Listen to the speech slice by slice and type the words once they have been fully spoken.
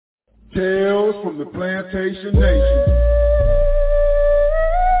Tales from the Plantation Nation.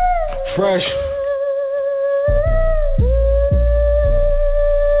 Fresh.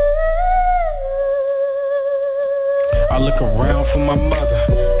 I look around for my mother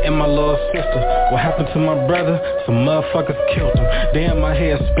and my little sister. What happened to my brother? Some motherfuckers killed him. Damn, my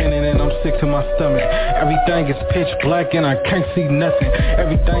head's spinning and I'm sick to my stomach. Everything is pitch black and I can't see nothing.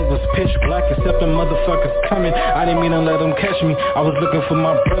 Everything was pitch black except the motherfuckers coming. I didn't mean to let them catch me. I was looking for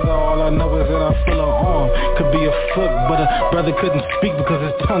my brother. All I know is that I feel an arm. Could be a foot, but a brother couldn't speak because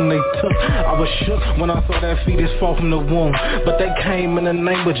his tongue they took. I was shook when I saw that fetus fall from the womb. But they came in the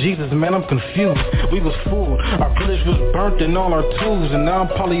name of Jesus, man, I'm confused. We was fooled. Our village was burnt and all our tools. And now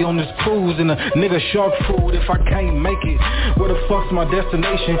I'm probably on this cruise in a nigga shark food if I can't make it. Where the fuck's my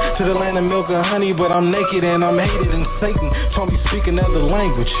destination? To the land of milk and honey, but I'm naked and I'm hated. And Satan told me speak another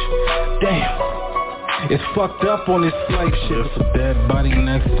language. Damn, it's fucked up on this slave shit. It's a dead body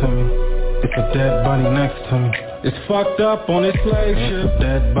next to me. It's a dead body next to me. It's fucked up on this slave shit. It's a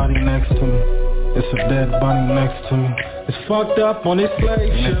dead body next to me. It's a dead body next to me. It's fucked up on this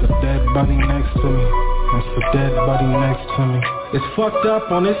slave shit. It's a dead body next to me. It's a dead body next to me. It's fucked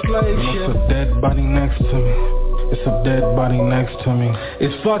up on this slave ship. It's a dead body next to me. It's a dead body next to me.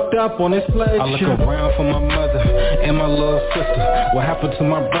 It's fucked up on this slave ship. I look around for my mother and my little sister. What happened to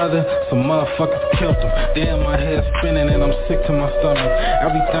my brother? Some motherfuckers killed him. Damn, my head's spinning and I'm sick to my stomach.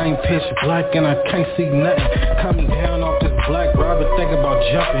 Everything pitch black and I can't see nothing. Coming down off this black Robert, thinking about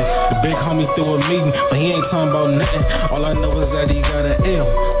jumping. The big homie threw a meeting, but he ain't talking about nothing. All I know is that he got an L.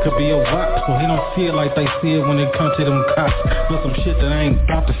 Could be a WAP, so he don't see it like they see it when it comes to them cops. But some shit that ain't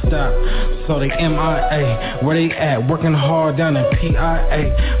about to stop. So they MIA, where they at? Working hard down in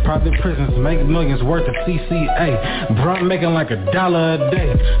PIA. Private prisons make millions worth of CCA. Bro, I'm making like $1 a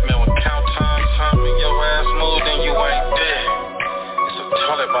day. Man, when count time and your ass move, then you ain't dead. It's a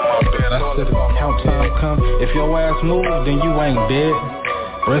toilet by my bed. I said if count time come, if your ass move, then you ain't dead.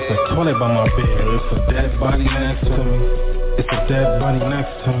 Bro, it's a toilet by my bed. It's a dead body next to me. It's a dead body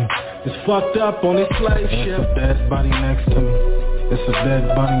next to me. It's fucked up on this slave ship. It's a dead body next to me. It's a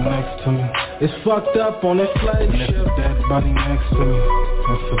dead body next to me. It's fucked up on this slave ship. It's a dead body next to me.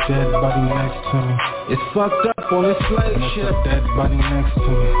 It's a dead body next to me. It's fucked up on this slave ship. It's a dead body next to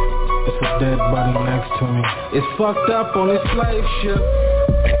me. It's a dead body next to me. It's fucked up on this slave ship.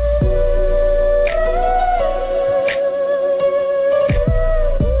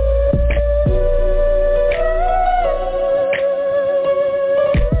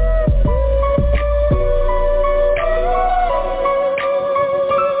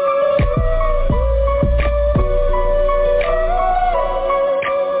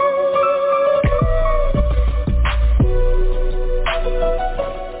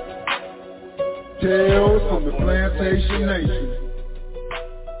 Tales from the Plantation Nation.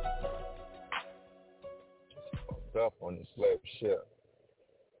 Up on the slave ship.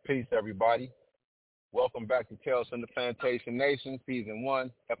 Peace, everybody. Welcome back to Tales from the Plantation Nation, Season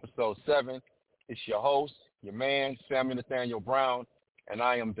 1, Episode 7. It's your host, your man, Samuel Nathaniel Brown, and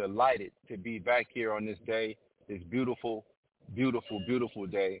I am delighted to be back here on this day, this beautiful, beautiful, beautiful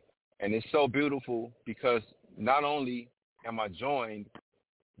day. And it's so beautiful because not only am I joined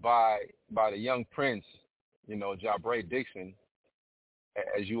by the young prince, Jaubrae Dixon,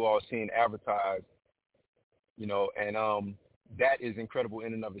 as you all seen advertised, and that is incredible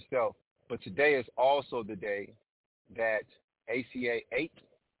in and of itself. But today is also the day that ACA 8,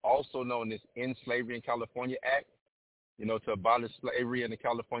 also known as End Slavery in California Act, to abolish slavery in the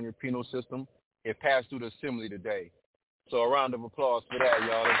California penal system, it passed through the assembly today. So a round of applause for that,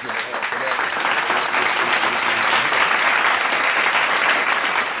 y'all. Let's give a hand for that.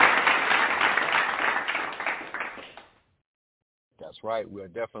 That's right. We are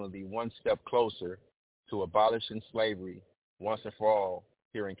definitely one step closer to abolishing slavery once and for all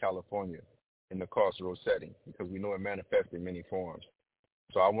here in California in the carceral setting, because we know it manifests in many forms.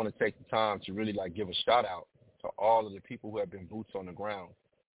 So I want to take the time to really give a shout out to all of the people who have been boots on the ground.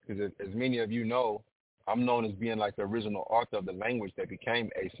 Because as many of you know, I'm known as being the original author of the language that became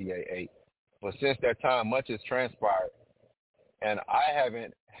ACA 8. But since that time, much has transpired, and I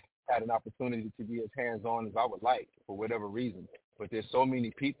haven't had an opportunity to be as hands-on as I would like for whatever reason. But there's so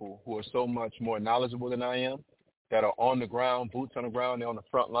many people who are so much more knowledgeable than I am that are on the ground, boots on the ground, they're on the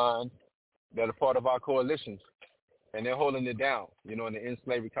front line, that are part of our coalitions, and they're holding it down, in the End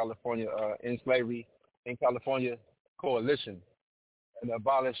Slavery in California coalition and the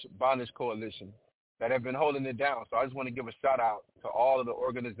Abolish Coalition that have been holding it down. So I just want to give a shout out to all of the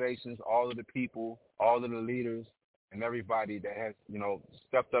organizations, all of the people, all of the leaders, and everybody that has,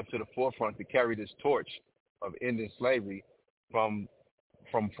 stepped up to the forefront to carry this torch of ending slavery from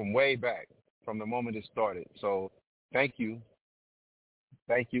from way back, from the moment it started. So thank you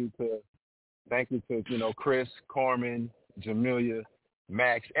to Chris, Carmen, Jamelia,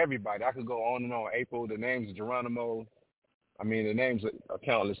 Max, everybody. I could go on and on. April, the names of Geronimo. I mean, the names are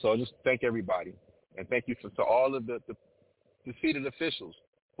countless. So just thank everybody, and thank you to all of the seated officials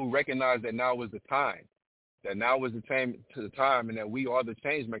who recognize that now is the time. That now is the time, and that we are the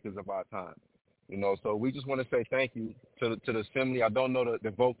change makers of our time. So we just want to say thank you to the assembly. I don't know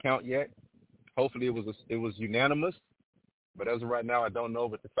the vote count yet. Hopefully it was unanimous, but as of right now, I don't know.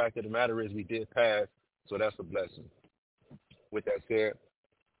 But the fact of the matter is we did pass, so that's a blessing. With that said,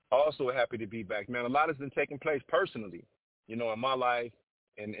 also happy to be back, man. A lot has been taking place personally, in my life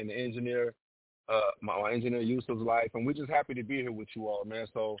and the engineer, my engineer Yusuf's life, and we're just happy to be here with you all, man.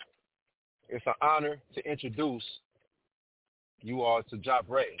 So it's an honor to introduce you all to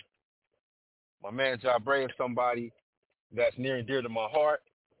Jaubrae. My man Jaubrae is somebody that's near and dear to my heart,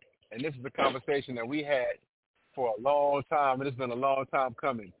 and this is a conversation that we had for a long time, and it's been a long time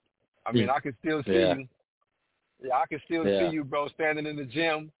coming. I mean, I can still see you. Yeah, I can still see you, bro, standing in the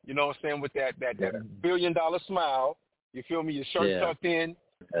gym, you know what I'm saying, with that $1 billion smile. You feel me? Your shirt tucked in,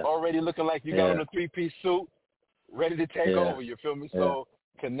 already looking like you got on a three-piece suit, ready to take over. You feel me? So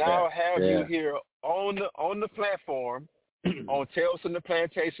to now have you here on the platform, on Tales from the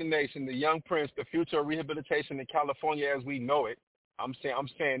Plantation Nation, the young prince, the future of rehabilitation in California as we know it. I'm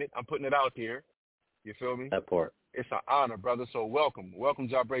saying it. I'm putting it out there. You feel me? That part. It's an honor, brother. So welcome,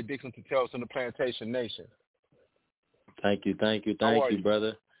 Jaubrae Dixon to Tales from the Plantation Nation. Thank you,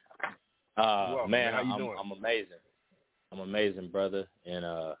 brother. Welcome, man, how you doing? I'm amazing. I'm amazing, brother,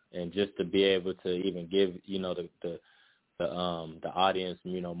 and just to be able to even give the audience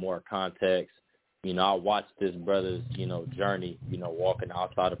more context. I watched this brother's journey. Walking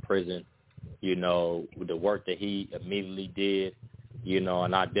outside of prison. With the work that he immediately did.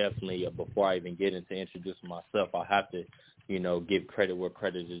 And I definitely before I even get into introducing myself, I have to give credit where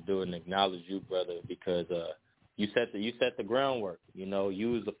credit is due and acknowledge you, brother, because you set the groundwork. You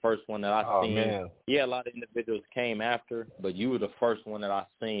was the first one that I seen. Man. Yeah, a lot of individuals came after, but you were the first one that I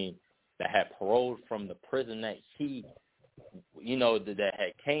seen that had paroled from the prison that he, that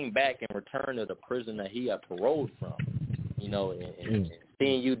had came back and returned to the prison that he had paroled from. And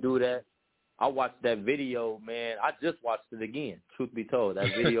seeing you do that, I watched that video, man. I just watched it again. Truth be told, that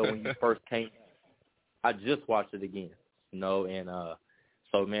video when you first came, I just watched it again. And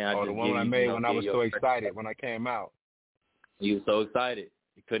so, man, I just the one I made when I was so excited when I came out. You were so excited.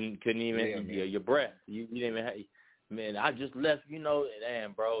 You couldn't even your breath. You didn't even have. Man, I just left.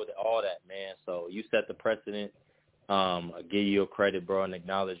 Damn, bro, all that, man. So you set the precedent. I give you your credit, bro, and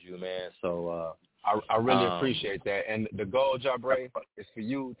acknowledge you, man. So I really appreciate that. And the goal, Jaubrae, is for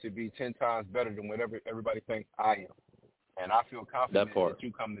you to be 10 times better than whatever everybody thinks I am. And I feel confident that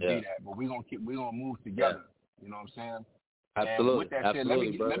you come to be that. But we're gonna move together. You know what I'm saying? Absolutely. And with that said,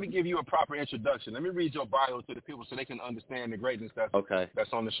 let me give you a proper introduction. Let me read your bio to the people so they can understand the greatness that's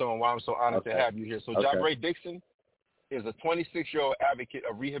on the show and why I'm so honored to have you here. So Jaubrae Dixon is a 26-year-old advocate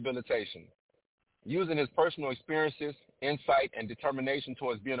of rehabilitation. Using his personal experiences, insight, and determination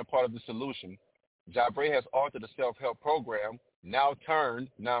towards being a part of the solution, Jaubrae has authored a self-help program, now turned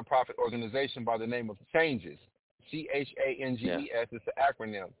nonprofit organization by the name of C.H.A.N.G.E.S. C.H.A.N.G.E.S. is the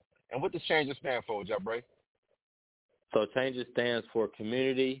acronym. And what does C.H.A.N.G.E.S stand for, Jaubrae? So C.H.A.N.G.E.S stands for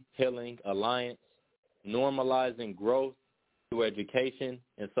Community Healing Alliance, normalizing growth through education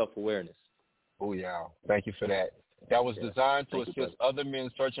and self-awareness. Oh, yeah. Thank you for that. That was designed to assist other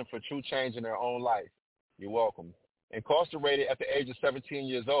men searching for true change in their own life. You're welcome. Incarcerated at the age of 17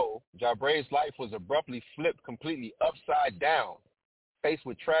 years old, Jaubrae's life was abruptly flipped completely upside down. Faced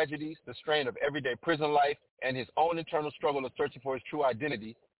with tragedies, the strain of everyday prison life, and his own internal struggle of searching for his true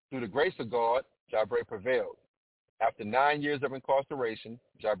identity, through the grace of God, Jaubrae prevailed. After 9 years of incarceration,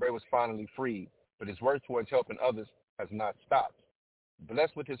 Jaubrae was finally freed, but his work towards helping others has not stopped.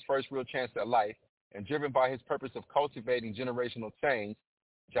 Blessed with his first real chance at life, and driven by his purpose of cultivating generational change,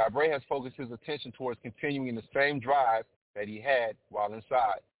 Jaubrae has focused his attention towards continuing the same drive that he had while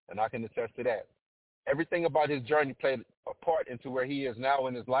inside, and I can attest to that. Everything about his journey played a part into where he is now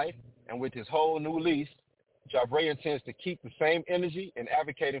in his life, and with his whole new lease, Jaubrae intends to keep the same energy in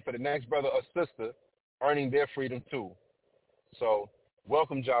advocating for the next brother or sister, earning their freedom too. So,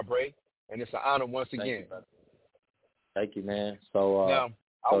 welcome, Jaubrae, and it's an honor once again. Thank you, man. So, now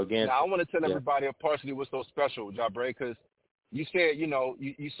I want to tell everybody partially what's so special, Jaubrae, because you said,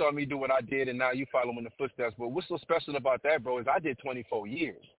 you saw me do what I did, and now you follow in the footsteps. But what's so special about that, bro, is I did 24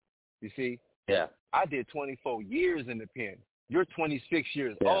 years. You see? Yeah. I did 24 years in the pen. You're 26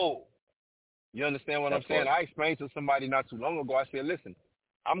 years old. You understand what I'm saying? I explained to somebody not too long ago. I said, listen,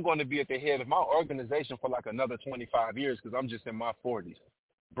 I'm going to be at the head of my organization for like another 25 years because I'm just in my 40s.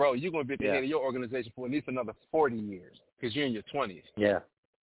 Bro, you're going to be at the head of your organization for at least another 40 years because you're in your 20s. Yeah,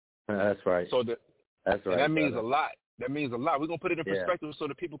 that's right. So that's right. And that means a lot. That means a lot. We're going to put it in perspective so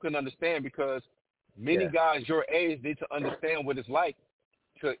that people can understand, because many guys your age need to understand what it's like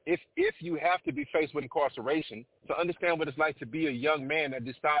to, if you have to be faced with incarceration, to understand what it's like to be a young man that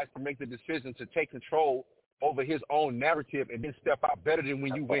decides to make the decision to take control over his own narrative and then step out better than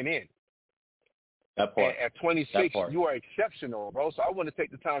when you went in. That part. And at 26, you are exceptional, bro. So I want to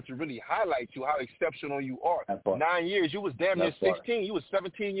take the time to really highlight you, how exceptional you are. 9 years, you was damn near 16. You was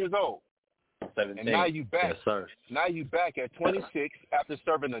 17 years old. 17. And now you back. Yes, sir. Now you back at 26 after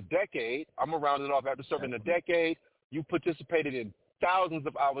serving a decade. I'm going to round it off. After serving a decade, you participated in thousands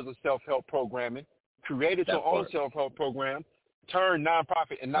of hours of self-help programming, created your own self-help program, turned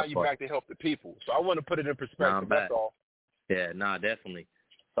nonprofit, and now you're back to help the people. So I want to put it in perspective. That's all. Yeah, definitely.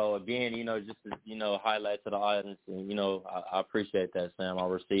 So again, just to, highlight to the audience, and, I appreciate that, Sam. I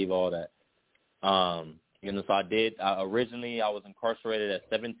receive all that. So originally I was incarcerated at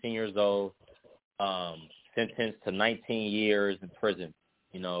 17 years old, sentenced to 19 years in prison.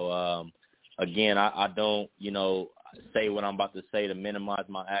 Again, I don't, say what I'm about to say to minimize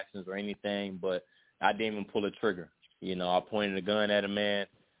my actions or anything, but I didn't even pull a trigger. I pointed a gun at a man,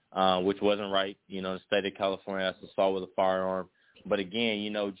 which wasn't right. In the state of California, that's assault with a firearm. But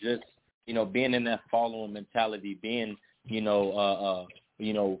again, just, being in that following mentality, being,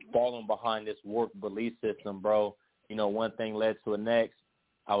 falling behind this work belief system, bro, one thing led to the next.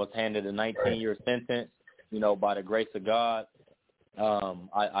 I was handed a 19-year sentence, by the grace of God.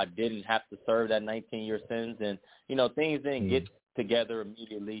 I didn't have to serve that 19-year sentence, and, things didn't get together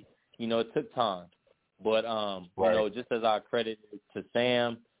immediately. It took time. But, just as I credit to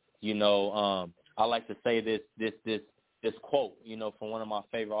Sam, I like to say this quote, from one of my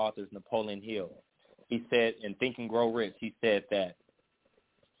favorite authors, Napoleon Hill. He said, in Think and Grow Rich, he said that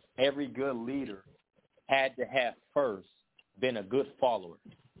every good leader had to have first been a good follower.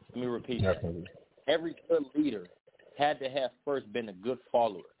 Let me repeat that. Every good leader had to have first been a good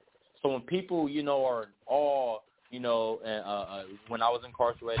follower. So when people, are in awe, when I was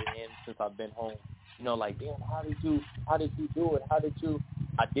incarcerated and since I've been home, like, damn, how did you do it? I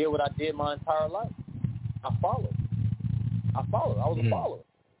did what I did my entire life. I followed. I was a follower.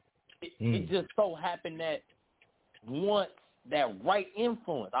 It just so happened that once that right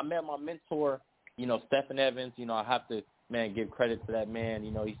influence, I met my mentor, Stephen Evans. I have to, give credit to that man.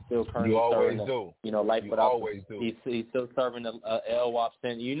 He's still currently serving life without. He's still serving the LWOP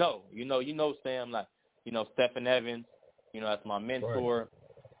sentence. Sam, like, Stephen Evans. That's my mentor. Right.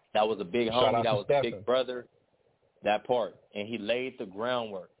 That was a big homie. That was a big brother. That part, and he laid the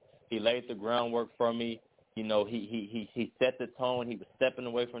groundwork. For me. He set the tone. He was stepping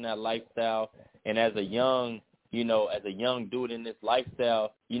away from that lifestyle. And as a young dude in this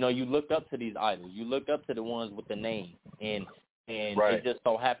lifestyle, you look up to these idols. You look up to the ones with the name. And it just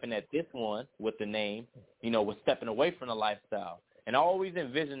so happened that this one with the name, was stepping away from the lifestyle. And I always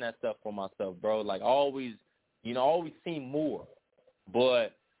envision that stuff for myself, bro. Like, always seen more.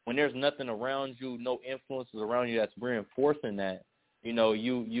 But when there's nothing around you, no influences around you that's reinforcing that,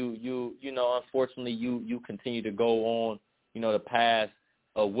 unfortunately, you continue to go on, the path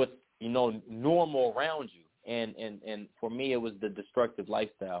of what's, normal around you. And for me, it was the destructive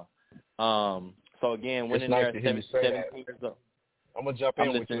lifestyle. So again, when in there at 17 years old. I'm going to jump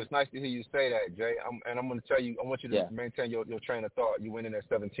in with you. It's nice to hear you say that, Jay. I'm going to tell you, I want you to maintain your train of thought. You went in at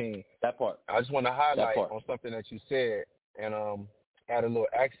 17. That part. I just want to highlight on something that you said and add a little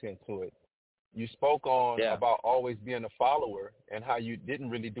accent to it. You spoke on about always being a follower and how you didn't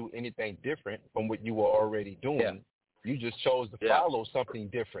really do anything different from what you were already doing. Yeah. You just chose to follow something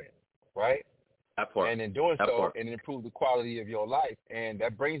different, right? That part. And in doing so, it improved the quality of your life. And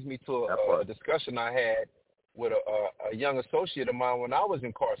that brings me to a discussion I had with a young associate of mine when I was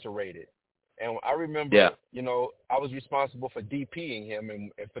incarcerated. And I remember, I was responsible for DPing him.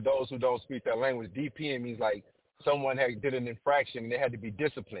 And for those who don't speak that language, DPing means like someone did an infraction and they had to be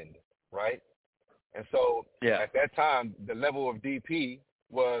disciplined, right? And so at that time, the level of DP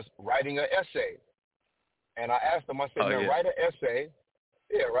was writing an essay. And I asked him, I said, write an essay.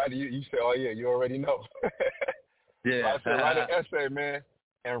 Yeah, right. You said, oh, yeah, you already know. So I said, write an essay, man,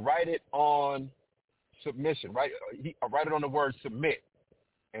 and write it on submission. Write it on the word submit.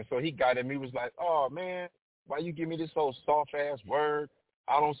 And so he got him. He was like, oh, man, why you give me this old soft-ass word?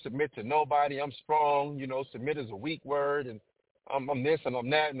 I don't submit to nobody. I'm strong. Submit is a weak word. And I'm this and I'm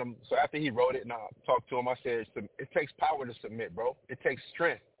that. And so after he wrote it and I talked to him, I said, it takes power to submit, bro. It takes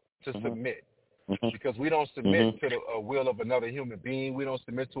strength to submit. because we don't submit to the will of another human being. We don't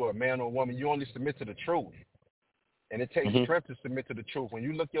submit to a man or woman. You only submit to the truth. And it takes strength to submit to the truth. When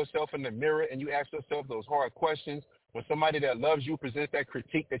you look yourself in the mirror and you ask yourself those hard questions, when somebody that loves you presents that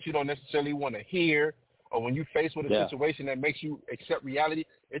critique that you don't necessarily want to hear, or when you face with a situation that makes you accept reality,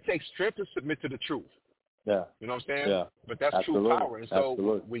 it takes strength to submit to the truth. Yeah. You know what I'm saying? Yeah. But that's true power. And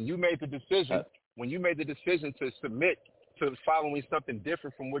so when you made the decision, to submit to following something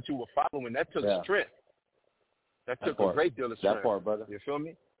different from what you were following, that took strength. That took a great deal of strength. That part, brother. You feel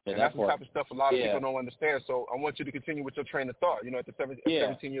me? Yeah, and that's the type of stuff a lot of people don't understand. So I want you to continue with your train of thought. You know, at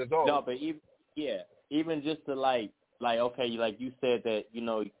 17 years old. No, but even just to like okay, like you said that, you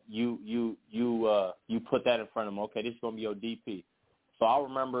know, you put that in front of them. Okay, this is gonna be your DP. So I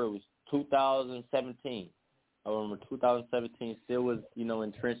remember it was 2017. I remember 2017 still was, you know,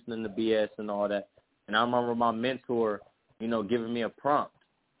 entrenched in the BS and all that. And I remember my mentor, you know, giving me a prompt.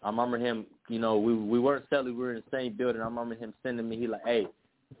 I remember him, you know, we weren't selling, we were in the same building. I remember him sending me, he like, hey,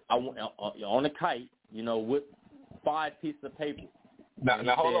 I want on a kite, you know, with 5 pieces of paper.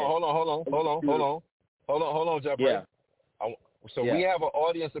 Now hold on, Jaubrae. Yeah. We have an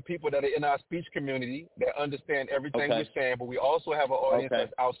audience of people that are in our speech community that understand everything we're saying, but we also have an audience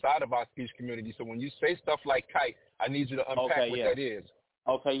that's outside of our speech community. So when you say stuff like kite, I need you to unpack what that is.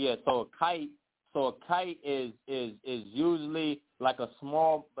 Okay, yeah. So a kite is usually like a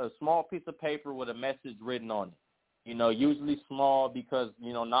small piece of paper with a message written on it. You know, usually small because,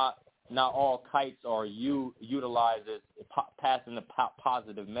 you know, not all kites are utilized as passing the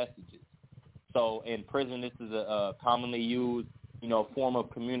positive messages. So in prison, this is a commonly used, you know, form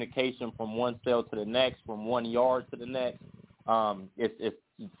of communication from one cell to the next, from one yard to the next. It's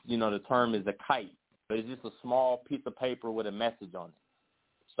you know, the term is a kite, but it's just a small piece of paper with a message on it.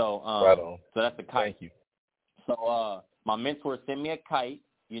 So so that's a kite. Thank you. So my mentor sent me a kite.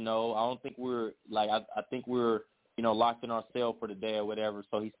 You know, I don't think we're like I think we're, you know, locked in our cell for the day or whatever.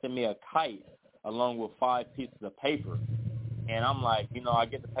 So he sent me a kite along with 5 pieces of paper. And I'm like, you know, I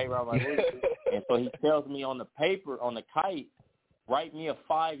get the paper. I'm like, what is this? And so he tells me on the paper, on the kite, write me a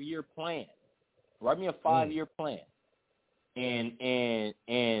 5-year plan. Write me a 5-year plan.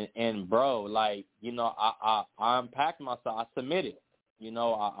 And bro, like, you know, I unpacked myself. I submitted. You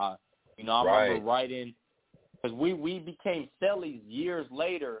know, I remember writing, because we became cellies years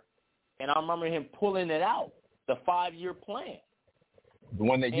later, and I remember him pulling it out, the 5-year plan. The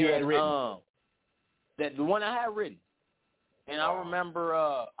one that you had written. The one I had written. And I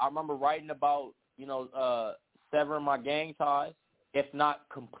remember writing about, you know, severing my gang ties, if not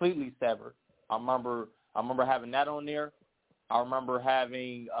completely severed. I remember having that on there. I remember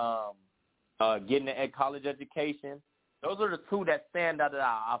having getting a college education. Those are the 2 that stand out that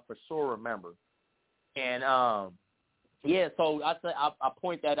I for sure remember. And so I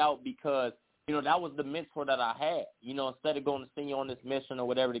point that out because, you know, that was the mentor that I had. You know, instead of going to send you on this mission or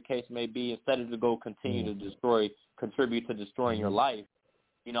whatever the case may be, instead of to go continue to contribute to destroying your life,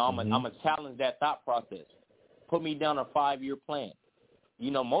 you know, I'm gonna challenge that thought process. Put me down a 5-year plan. You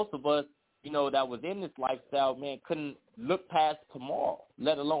know, most of us, you know, that was in this lifestyle, man, couldn't look past tomorrow,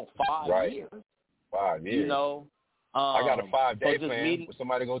 let alone 5 years. 5 years. You know, I got a 5-day so plan. When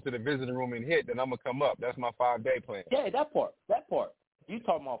somebody goes to the visiting room and hit, then I'm gonna come up. That's my 5-day plan. Yeah, that part. You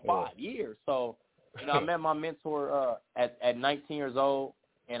talking about 5 years? So, you know, I met my mentor at 19 years old,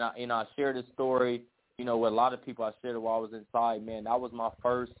 and I shared this story, you know, with a lot of people. I shared it while I was inside. Man, that was my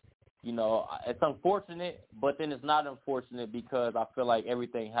first. You know, it's unfortunate, but then it's not unfortunate because I feel like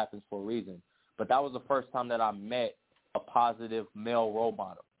everything happens for a reason. But that was the first time that I met a positive male role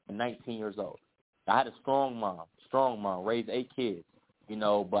model at 19 years old. I had a strong mom, raised 8 kids, you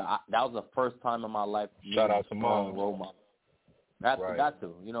know, but that was the first time in my life. Shout out to mom. Role model. Got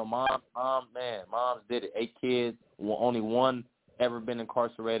to. You know, moms did it. 8 kids, only one ever been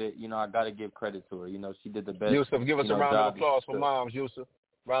incarcerated. You know, I got to give credit to her. You know, she did the best. Yusuf, give us a round of applause for moms, Yusuf.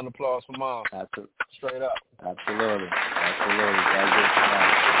 Round of applause for moms. Absolutely. Straight up. Absolutely.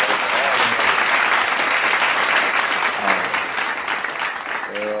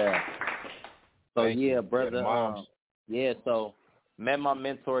 Yeah. So, yeah, brother. So met my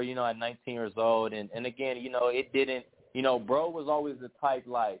mentor, you know, at 19 years old. And again, you know, it didn't, you know, bro was always the type,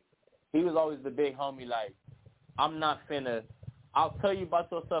 like, he was always the big homie, like, I'll tell you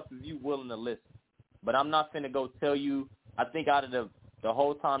about your stuff if you willing to listen. But I'm not finna go tell you, I think out of the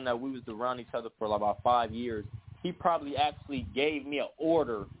whole time that we was around each other for like about 5 years, he probably actually gave me an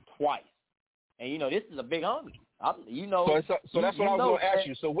order twice. And, you know, this is a big homie. You know. So that's what I was going to ask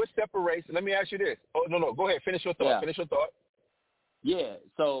you. So what separates, let me ask you this. Oh, no, go ahead. Finish your thought. Yeah. Finish your thought. Yeah.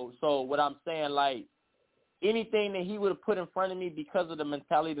 So what I'm saying, like, anything that he would have put in front of me because of the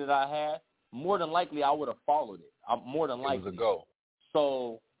mentality that I had, more than likely I would have followed it. More than likely. It was a go.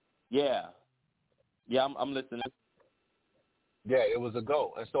 So, yeah, I'm listening. Yeah, it was a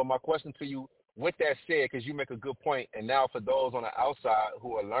go. And so my question to you, with that said, because you make a good point, and now for those on the outside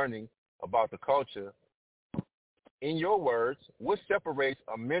who are learning about the culture, in your words, what separates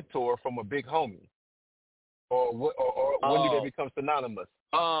a mentor from a big homie? Or when do they become synonymous?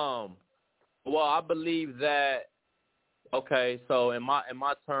 Well, I believe that, okay, so in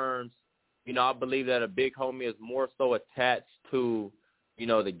my terms, you know, I believe that a big homie is more so attached to, you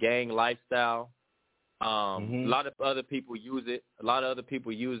know, the gang lifestyle. A lot of other people use it.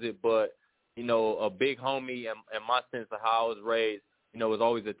 But, you know, a big homie, in my sense of how I was raised, you know, was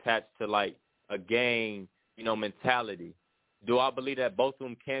always attached to, like, a gang, you know, mentality. Do I believe that both of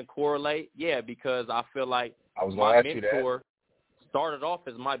them can correlate? Yeah, because I feel like my mentor started off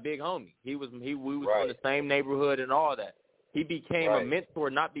as my big homie. We was from the same neighborhood and all that. He became a mentor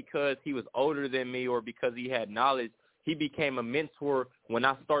not because he was older than me or because he had knowledge. He became a mentor when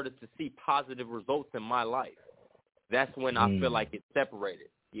I started to see positive results in my life. That's when I feel like it separated.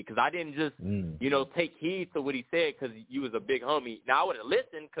 Because I didn't just, you know, take heed to what he said because you was a big homie. Now, I would have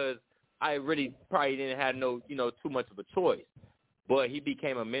listened because I really probably didn't have no, you know, too much of a choice. But he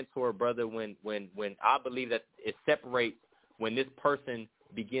became a mentor, brother, when I believe that it separates when this person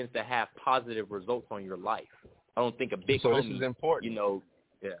begins to have positive results on your life. I don't think a big homie, this is important. You know,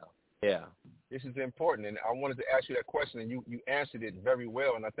 yeah. This is important, and I wanted to ask you that question, and you answered it very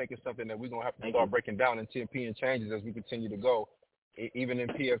well, and I think it's something that we're going to have to start breaking down in TMP and changes as we continue to go, even in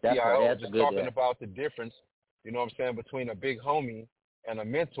PFTIO, just talking about the difference, you know what I'm saying, between a big homie and a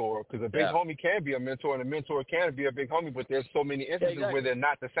mentor, because a big homie can be a mentor, and a mentor can be a big homie, but there's so many instances where they're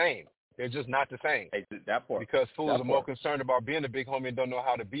not the same. They're just not the same. Because fools are more concerned about being a big homie and don't know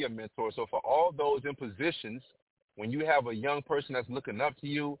how to be a mentor. So for all those in positions, when you have a young person that's looking up to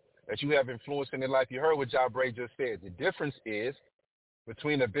you, that you have influence in their life, you heard what Jaubrae just said. The difference is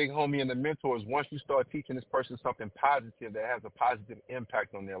between a big homie and a mentor is once you start teaching this person something positive that has a positive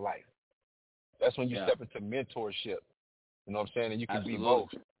impact on their life. That's when you step into mentorship. You know what I'm saying? And you can be both.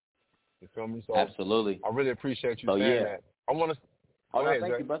 You feel me? So absolutely. I really appreciate you saying that. I want to.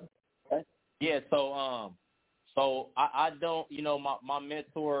 Thank you, brother. Okay. Yeah. So I don't. You know, my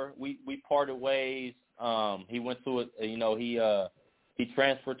mentor. We parted ways. He went to it. You know, he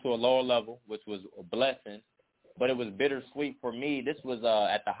transferred to a lower level, which was a blessing, but it was bittersweet for me. This was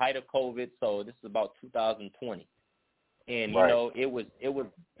at the height of COVID, so this is about 2020, and you know, it was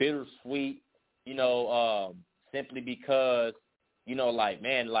bittersweet. You know, simply because, you know, like,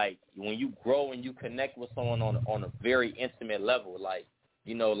 man, like when you grow and you connect with someone on a very intimate level, like,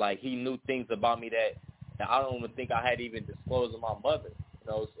 you know, like he knew things about me that I don't even think I had even disclosed to my mother, you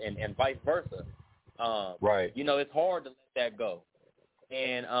know, and vice versa. You know, it's hard to let that go.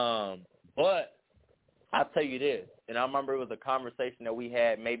 And but I'll tell you this, and I remember it was a conversation that we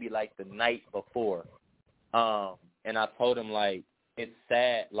had maybe like the night before. And I told him, like, it's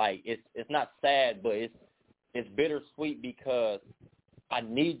sad, like it's not sad, but it's bittersweet because I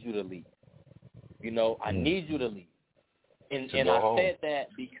need you to leave. You know, I need you to leave. And I said that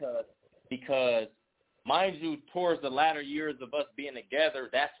because mind you, towards the latter years of us being together,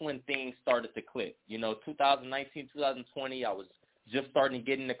 that's when things started to click. You know, 2019, 2020, I was just starting to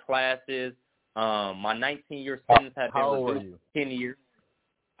get into classes. My 19-year sentence had been reduced to 10 years.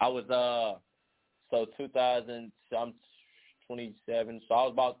 I was, so 2000, I'm 27, so I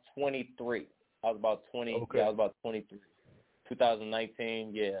was about 23. I was about 20, I was about 23.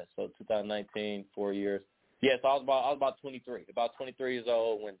 2019, so 2019, 4 years. Yeah, so I was about 23 years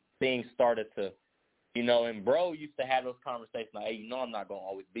old when things started to, you know, and bro used to have those conversations like, hey, you know I'm not going to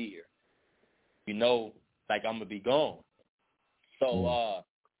always be here. You know, like I'm going to be gone. So,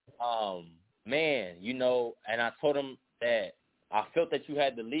 man, you know, and I told him that I felt that you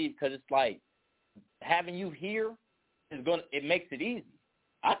had to leave because it's like having you here it makes it easy.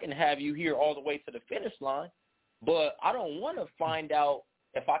 I can have you here all the way to the finish line, but I don't want to find out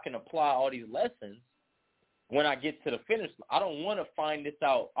if I can apply all these lessons when I get to the finish line. I don't want to find this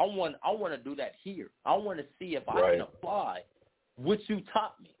out. I want to do that here. I want to see if I can apply what you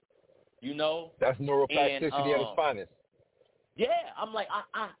taught me, you know? That's neuroplasticity at its finest. Yeah, I'm like,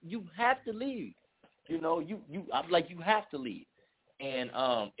 you have to leave. You know, I'm like, you have to leave. And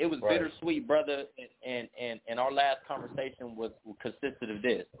it was bittersweet, brother. And our last conversation consisted of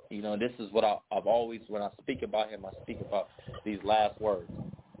this. You know, this is what I've always, when I speak about him, I speak about these last words.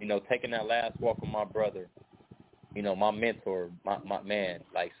 You know, taking that last walk with my brother, you know, my mentor, my man,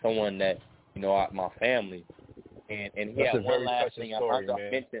 like someone that, you know, my family. And he had one last thing I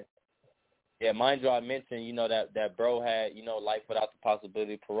mentioned. Yeah, mind you, I mentioned, you know, that bro had, you know, life without the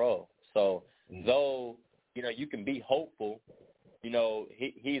possibility of parole. So though, you can be hopeful, he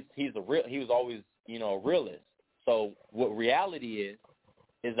was always, a realist. So what reality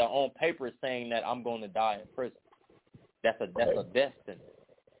is that on paper saying that I'm going to die in prison. That's a death sentence.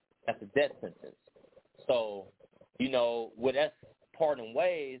 That's a death sentence. So, with us parting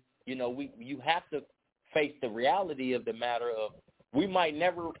ways, you have to face the reality of the matter of we might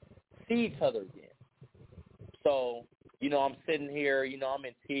never see each other again. So, I'm sitting here, I'm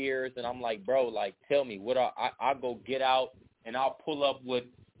in tears, and I'm like, bro, like, tell me, what I'll go get out, and I'll pull up with,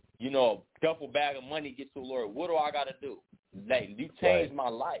 a duffel bag of money, get to a lawyer. What do I got to do? Like, you changed my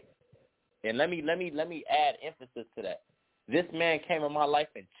life. And let me add emphasis to that. This man came in my life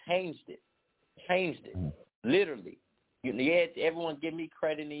and changed it. Literally. Yeah, everyone give me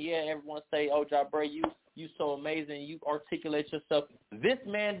credit, and yeah, everyone say, oh, Jaubrae, you so amazing, you articulate yourself. This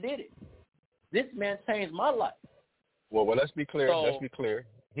man did it. This man changed my life. Well, let's be clear.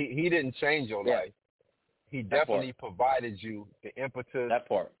 He didn't change your life. He definitely provided you the impetus,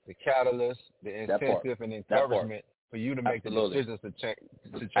 the catalyst, the incentive, and encouragement for you to make the decisions to change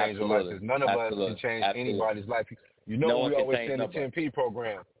your life. Because none of us can change anybody's life. We always say in the 10P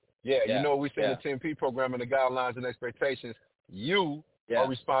program. Yeah, we say in the 10P program and the guidelines and expectations, you are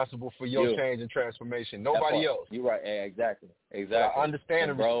responsible for your change and transformation. Nobody else. You're right. Exactly. I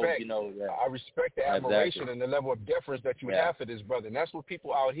understand and respect. I respect the admiration and the level of deference that you have for this brother. And that's what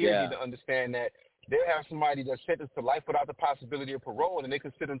people out here need to understand, that they have somebody that's sentenced to life without the possibility of parole, and they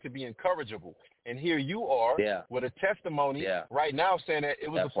consider them to be incorrigible. And here you are with a testimony right now saying that it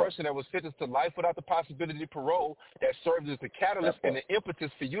was a person that was sentenced to life without the possibility of parole that served as the catalyst and the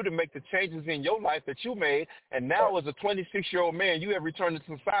impetus for you to make the changes in your life that you made. And now as a 26-year-old man, you have returned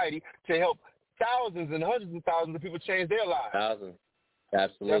to society to help thousands and hundreds of thousands of people change their lives. Thousands.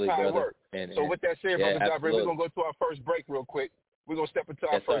 Absolutely, that's how brother. It works. So with that said, Brother Jaubrae, we're going to go to our first break real quick. We're going to step into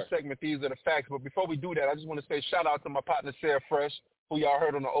our first segment. These are the facts. But before we do that, I just want to say shout out to my partner, Sarah Fresh, who y'all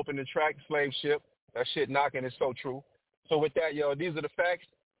heard on the opening track, Slave Ship. That shit knocking is so true. So with that, these are the facts.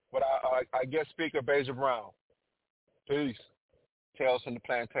 But I guest speaker, Beja Brown. Peace. Tales from the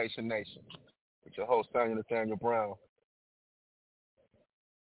Plantation Nation. With your host, Nathaniel Brown.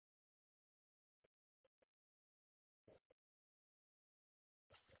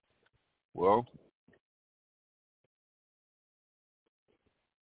 Well,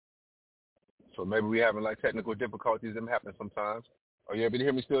 so maybe we having technical difficulties. Them happen sometimes. Are you able to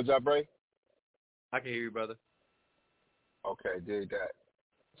hear me still, Jaubrae? I can hear you, brother. Okay, dig that.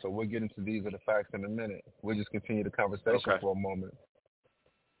 So we'll get into these are the facts in a minute. We'll just continue the conversation for a moment.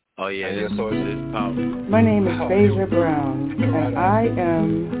 Oh, yeah. So it's powerful. My name is Beja Brown, and I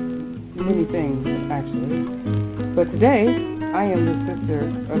am many things, actually. But today, I am the sister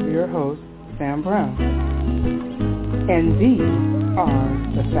of your host, Sam Brown. And these are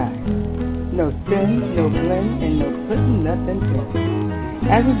the facts. No spin, no blend, and no putting nothing in.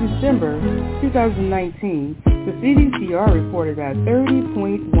 As of December 2019, the CDCR reported that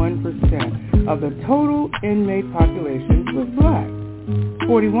 30.1% of the total inmate population was black,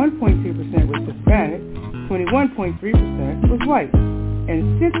 41.2% was Hispanic, 21.3% was white,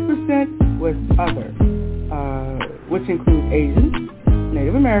 and 6% was other, which include Asians,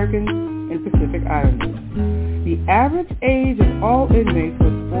 Native Americans, and Pacific Islanders. The average age of all inmates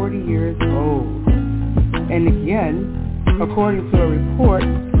was 40 years old. And again, according to a report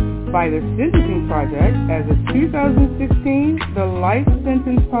by the Sentencing Project, as of 2016, the life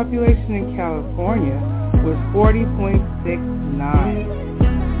sentence population in California was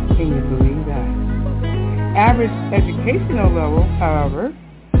 40.69. Can you believe that? Average educational level, however,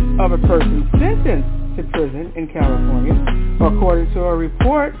 of a person sentenced to prison in California, according to a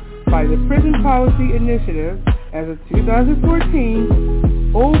report by the Prison Policy Initiative, as of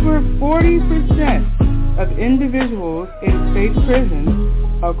 2014, over 40% of individuals in state prisons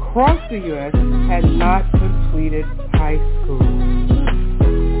across the U.S. had not completed high school.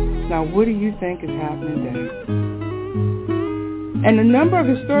 Now, what do you think is happening there? And the number of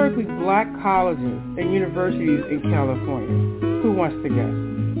historically black colleges and universities in California, who wants to guess?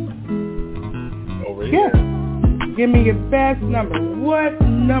 Over here. Yeah. Give me your best number. What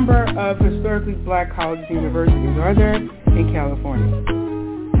number of historically black colleges and universities are there in California?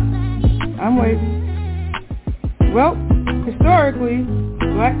 I'm waiting. Well, historically,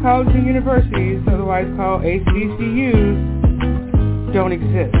 black colleges and universities, otherwise called HBCUs, don't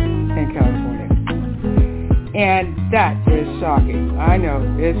exist in California. And that is shocking. I know,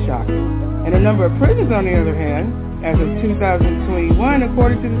 it's shocking. And the number of prisons, on the other hand, as of 2021,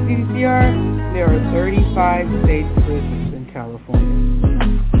 according to the CDCR, there are 35 state prisons in California.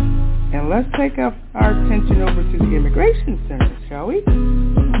 And let's take up our attention over to the immigration center, shall we?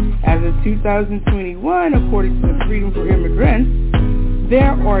 As of 2021, according to the Freedom for Immigrants,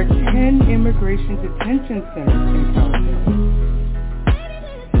 there are 10 immigration detention centers in California.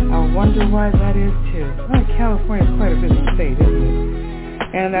 I wonder why that is too. Well, California is quite a busy state, isn't it?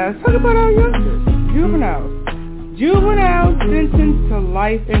 And let's talk about our youngsters, juveniles. Juveniles sentenced to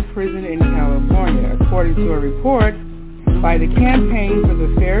life in prison in California, according to a report by the Campaign for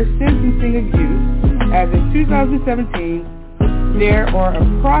the Fair Sentencing of Youth. As of 2017, there are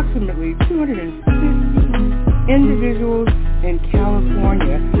approximately 250 individuals in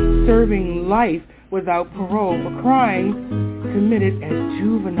California serving life without parole for crimes committed as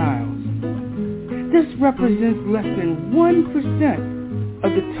juveniles. This represents less than 1%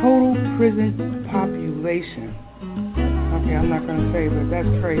 of the total prison population. Okay, I'm not going to say, but that's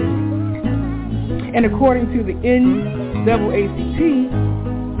crazy. And according to the NAACP,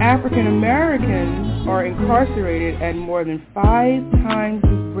 African Americans are incarcerated at more than 5 times the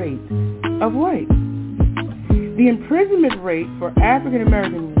rate of whites. The imprisonment rate for African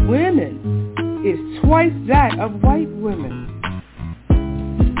American women is twice that of white women.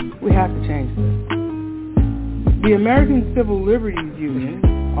 We have to change this. The American Civil Liberties Union,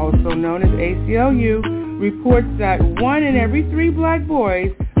 also known as ACLU, reports that 1 in every 3 black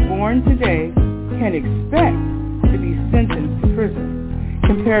boys born today can expect to be sentenced to prison,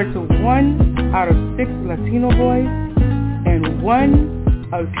 compared to 1 out of 6 Latino boys and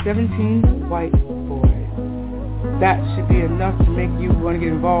 1 out of 17 white boys. That should be enough to make you want to get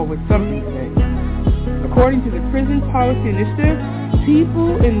involved with something today. According to the Prison Policy Initiative,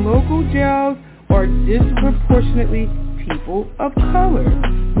 people in local jails are disproportionately people of color,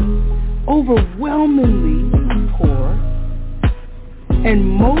 overwhelmingly poor, and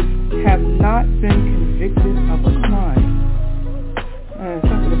most have not been convicted of a crime.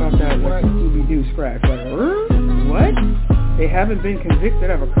 Something about that, like Scooby-Doo scratch. Like, what? They haven't been convicted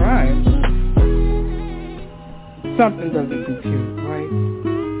of a crime? Something doesn't compute, right?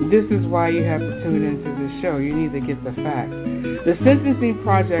 This is why you have to tune into this show. You need to get the facts. The Sentencing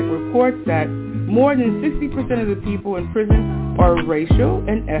Project reports that more than 60% of the people in prison are racial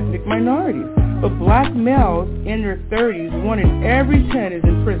and ethnic minorities. But black males in their 30s, 1 in every 10 is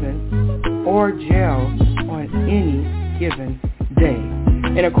in prison or jail on any given day.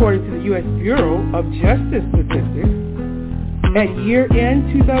 And according to the U.S. Bureau of Justice Statistics, at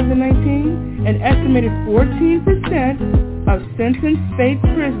year-end 2019, an estimated 14% of sentenced state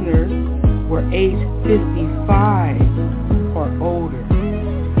prisoners were aged 55 or older.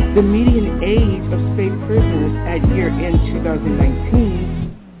 The median age of state prisoners at year-end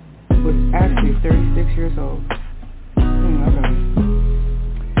 2019 was actually 36 years old. Okay.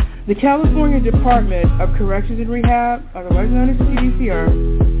 The California Department of Corrections and Rehab, otherwise known as CDCR,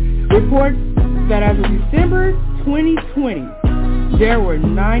 reports that as of December 2020, there were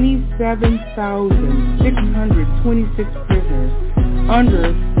 97,626 prisoners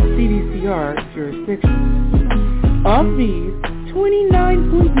under CDCR jurisdiction. Of these,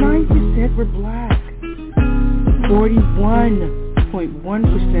 29.9% were black,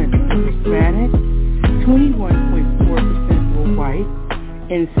 41.1% were Hispanic, 21.4% were white,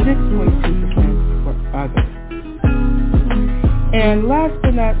 and 6.2% were other. And last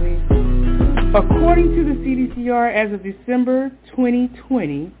but not least, according to the CDCR, as of December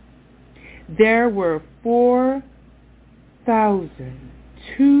 2020, there were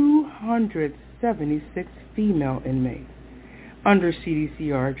 4,276 female inmates under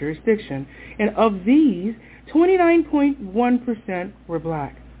CDCR jurisdiction, and of these, 29.1% were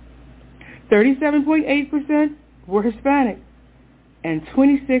black, 37.8% were Hispanic, and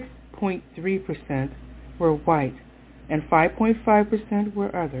 26.3% were white, and 5.5%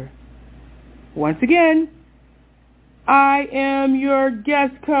 were other. Once again, I am your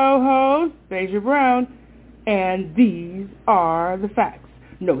guest co-host, Beja Brown, and these are the facts.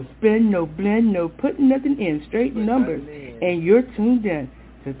 No spin, no blend, no putting nothing in, straight numbers. And you're tuned in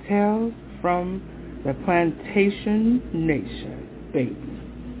to Tales from the Plantation Nation, baby.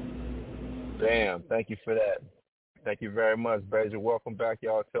 Damn, thank you for that. Thank you very much, Beja. Welcome back,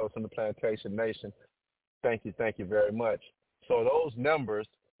 y'all. Tales from the Plantation Nation. Thank you very much. So those numbers,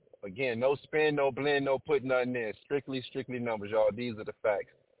 again, no spin, no blend, no putting nothing in. Strictly numbers, y'all. These are the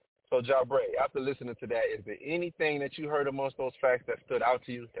facts. So, Jaubrae, after listening to that, is there anything that you heard amongst those facts that stood out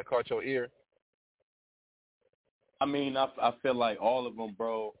to you, that caught your ear? I mean, I feel like all of them,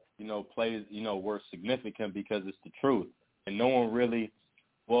 bro, plays, were significant because it's the truth. And no one really,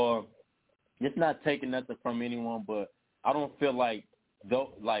 well, it's not taking nothing from anyone, but I don't feel like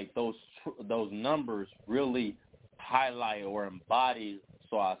those numbers really highlight or embody,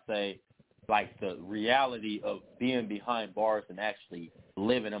 so I say, like the reality of being behind bars and actually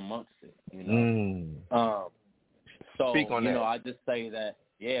living amongst it, you know. So, Speak on you that. know, I just say that,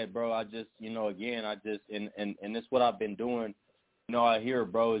 yeah, bro, I just, you know, again, I just, and this what I've been doing, you know, I hear,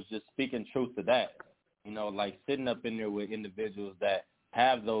 bro, is just speaking truth to that. You know, like sitting up in there with individuals that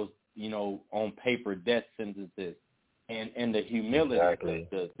have those, you know, on paper death sentences and the humility, exactly.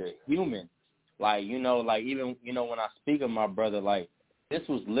 the human, like, you know, like even, you know, when I speak of my brother, like this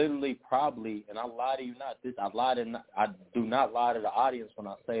was literally probably, and I lie to you not, I do not lie to the audience when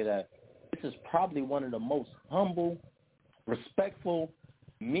I say that this is probably one of the most humble, respectful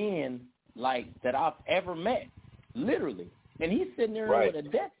men like that I've ever met, literally. And he's sitting there Right. with a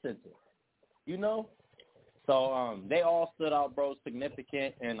death sentence, you know. So they all stood out, bro,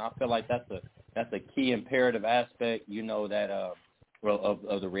 significant, and I feel like that's a key imperative aspect, you know, that of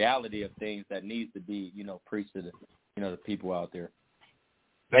the reality of things that needs to be, you know, preached to the, you know, the people out there.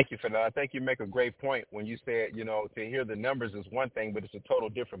 Thank you for that. I think you make a great point when you said, you know, to hear the numbers is one thing, but it's a total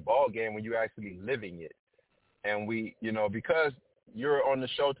different ball game when you're actually living it. And we, you know, because you're on the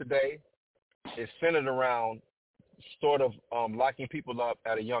show today, it's centered around sort of locking people up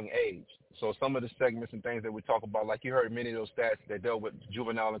at a young age. So some of the segments and things that we talk about, like you heard many of those stats that dealt with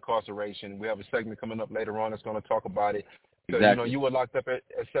juvenile incarceration. We have a segment coming up later on that's going to talk about it. Because, you know, you were locked up at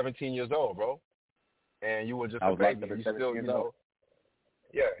 17 years old, bro. And you were just a baby. You still, you know,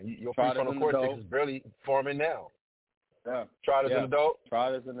 yeah, your prefrontal cortex is barely forming now. Yeah. Tried as an adult?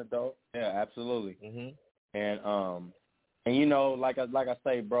 Tried as an adult. Yeah, absolutely. Mm-hmm. And you know, like I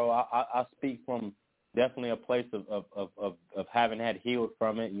say, bro, I speak from definitely a place of having had healed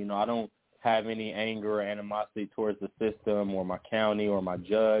from it. You know, I don't have any anger or animosity towards the system or my county or my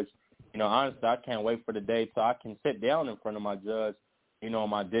judge. You know, honestly, I can't wait for the day so I can sit down in front of my judge, you know,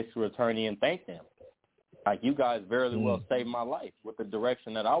 my district attorney and thank them. Like, you guys very well saved my life with the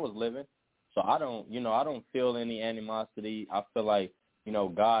direction that I was living. So I don't feel any animosity. I feel like, you know,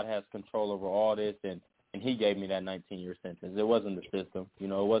 God has control over all this, and he gave me that 19-year sentence. It wasn't the system. You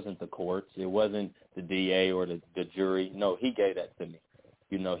know, it wasn't the courts. It wasn't the DA or the jury. No, he gave that to me.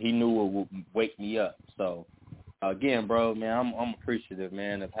 You know, he knew it would wake me up. So, again, bro, man, I'm appreciative,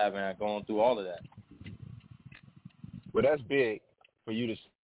 man, of having gone through all of that. Well, that's big for you to.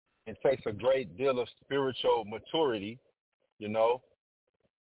 It takes a great deal of spiritual maturity, you know,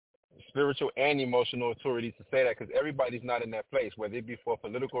 spiritual and emotional maturity to say that, because everybody's not in that place, whether it be for a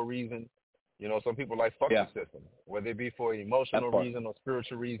political reason. You know, some people like fuck the system, whether it be for an emotional reason or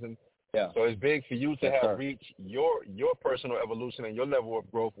spiritual reason. Yeah. So it's big for you to have reached your personal evolution and your level of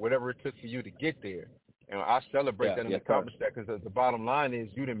growth, whatever it took for you to get there. And I celebrate that and accomplish that, because the bottom line is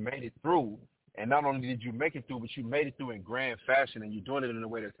you done made it through. And not only did you make it through, but you made it through in grand fashion, and you're doing it in a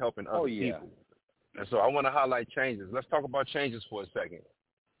way that's helping other people. And so I want to highlight changes. Let's talk about changes for a second.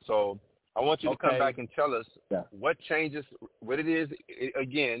 So I want you to come back and tell us what changes, what it is,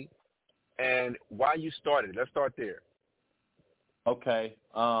 again, and why you started. Let's start there. Okay.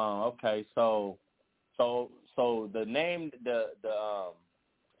 So the name, the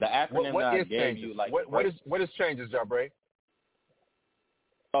acronym what that I is gave changes? you, like what is changes, Jaubrae?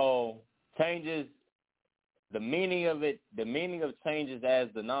 So changes, the meaning of changes as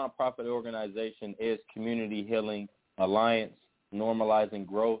the nonprofit organization is community healing alliance, normalizing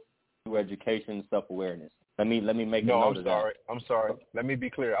growth through education and self-awareness. Let me make a note of that. I'm sorry. Let me be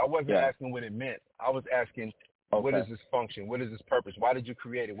clear. I wasn't asking what it meant. I was asking, what is this function? What is this purpose? Why did you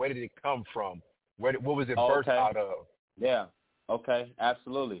create it? Where did it come from? What was it birthed out of? Yeah. Okay.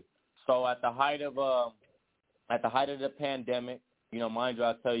 Absolutely. So at the height of the pandemic, you know, mind you,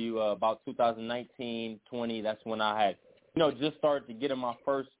 I tell you, about 2019, 20, that's when I had, you know, just started to get in my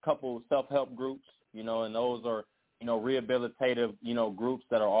first couple self-help groups, you know, and those are, you know, rehabilitative, you know, groups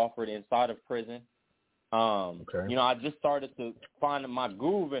that are offered inside of prison. You know, I just started to find my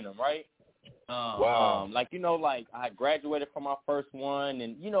groove in them, right? Like, you know, like I graduated from my first one,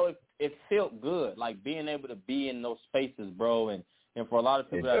 and, you know, it felt good, like being able to be in those spaces, bro. And for a lot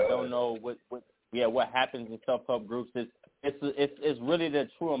of people that don't know what happens in self-help groups, it's really the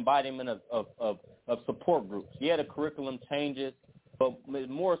true embodiment of support groups. Yeah, the curriculum changes, but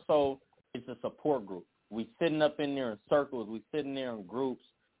more so it's a support group. We sitting up in there in circles, we sitting there in groups,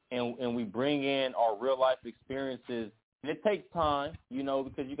 and we bring in our real life experiences. And it takes time, you know,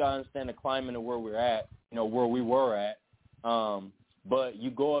 because you gotta understand the climate of where we're at, you know, where we were at. But you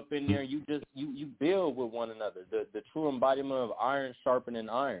go up in there, you build with one another. The true embodiment of iron sharpening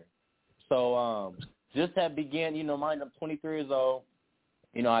iron. So just that began, you know, mind, I'm 23 years old.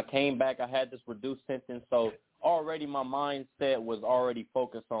 You know, I came back, I had this reduced sentence, so already my mindset was already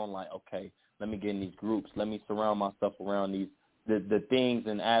focused on, like, okay, let me get in these groups, let me surround myself around the things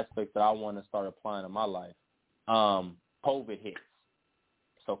and aspects that I want to start applying in my life. COVID hits.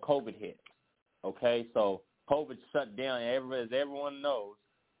 So COVID hit. Okay, so COVID shut down. As everyone knows,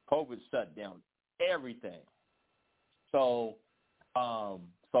 COVID shut down everything. So,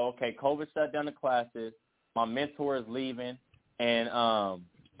 okay, COVID shut down the classes. My mentor is leaving, and I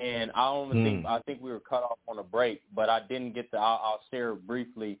think we were cut off on a break, but I didn't get to. I'll share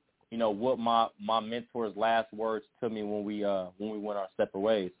briefly, what my mentor's last words to me when we went our separate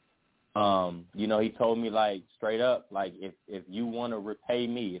ways. He told me, like, straight up, like, if you want to repay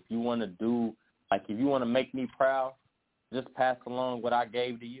me, if you want to do, like, if you want to make me proud, just pass along what I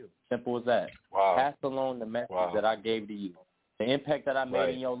gave to you. Simple as that. Wow. Pass along the message that I gave to you. The impact that I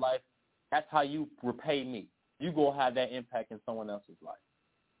made in your life, that's how you repay me. You go have that impact in someone else's life.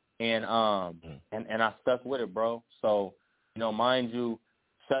 And and I stuck with it, bro. So, mind you,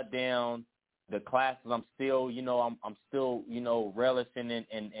 shut down the classes. I'm still, I'm still, relishing in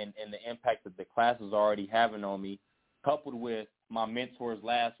the impact that the classes are already having on me, coupled with my mentor's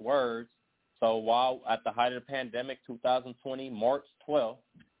last words. So while at the height of the pandemic, 2020, March 12th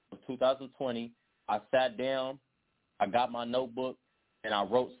of 2020, I sat down, I got my notebook, and I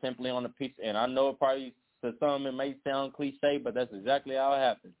wrote simply on a piece. And I know it probably, to some it may sound cliche, but that's exactly how it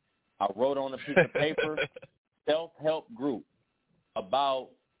happened. I wrote on a piece of paper, self-help group about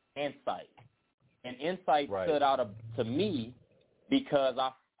insight. And insight stood out to me because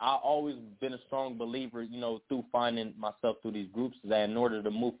I always been a strong believer, through finding myself through these groups, that in order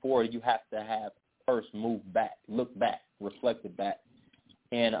to move forward, you have to have first move back, look back, reflect it back.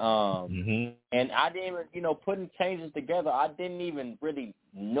 And and I didn't even, putting changes together, I didn't even really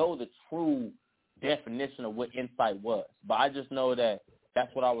know the true definition of what insight was. But I just know that that's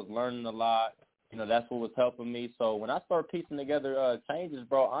what I was learning a lot. That's what was helping me. So when I started piecing together changes,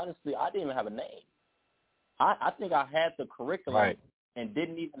 bro, honestly, I didn't even have a name. I think I had the curriculum and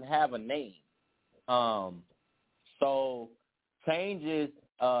didn't even have a name. So changes.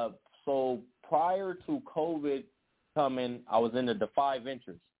 So prior to COVID coming, I was in the Defy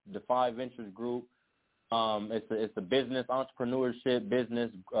Ventures group. It's a business entrepreneurship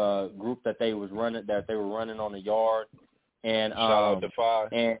business group that they were running on the yard. And shout out Defy.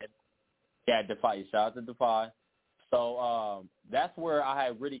 And yeah, Defy. Shout out to Defy. So that's where I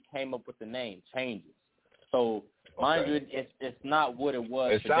had really came up with the name Changes. So mind you, it's not what it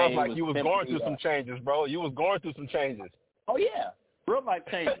was. It sounds like you was going through some changes, bro. You was going through some changes. Oh yeah, real life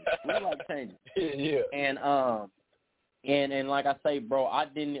changes. Yeah. And like I say, bro, I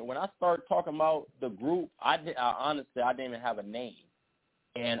didn't. When I started talking about the group, honestly I didn't even have a name.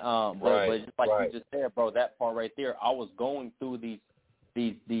 And but just like you just said, bro, that part right there, I was going through these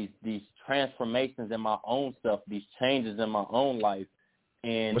transformations in my own self, these changes in my own life.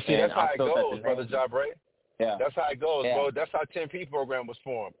 And but see, that's how it goes, brother Jaubrae. Yeah. That's how it goes, bro. That's how 10P program was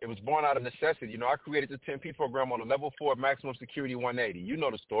formed. It was born out of necessity. I created the 10P program on a level 4 maximum security 180. You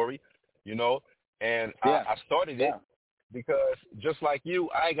know the story, and I started it because just like you,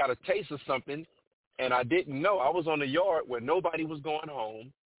 I got a taste of something, and I didn't know. I was on the yard where nobody was going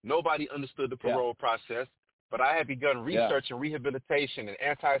home. Nobody understood the parole process, but I had begun researching rehabilitation and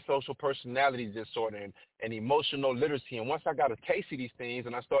antisocial personality disorder and emotional literacy. And once I got a taste of these things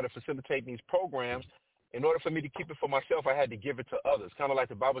and I started facilitating these programs, in order for me to keep it for myself, I had to give it to others. Kind of like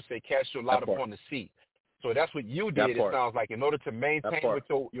the Bible says, cast your lot upon the sea. So that's what you did, it sounds like. In order to maintain what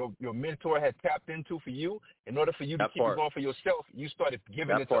your mentor had tapped into for you, in order for you to keep it going for yourself, you started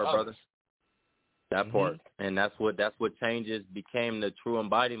giving it to others. Brother. That part. And that's what Changes became the true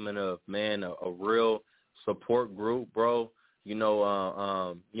embodiment of, man, a real support group, bro.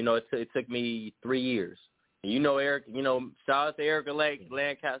 It took me 3 years. And Eric, shout out to Erica Lake,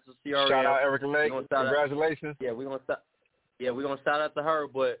 Lancaster CRM. Shout out Erica Lake. Congratulations. We're gonna shout out to her,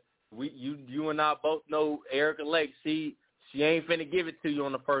 but you and I both know Erica Lake, she ain't finna give it to you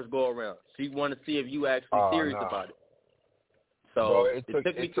on the first go around. She wanna see if you actually serious about it. So bro, it took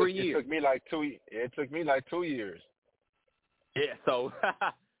me 3 years. It took me like 2 years. Yeah, so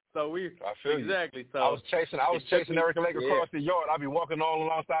I feel exactly. You. So I was chasing Erica Lake across the yard. I'd be walking all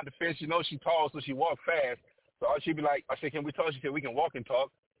alongside the fence. She tall, so she walked fast. So she'd be like, I said, can we talk? She said, we can walk and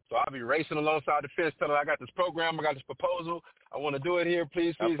talk. So I'd be racing alongside the fence, telling her I got this program, I got this proposal, I want to do it here.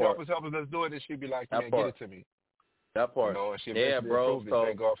 Please help us, let's do it. And she'd be like, get it to me. That part. And bro. So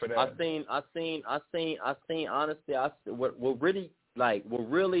thank God for that. I seen. Honestly, what really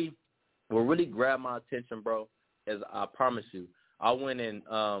grabbed my attention, bro, is I promise you, I went and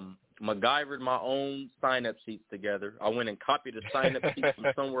MacGyvered my own sign-up sheets together. I went and copied the sign-up sheets from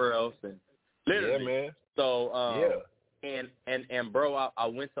somewhere else, and literally. Yeah, man. So and bro, I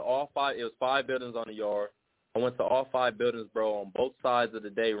went to all 5. It was 5 buildings on the yard. I went to all 5 buildings, bro, on both sides of the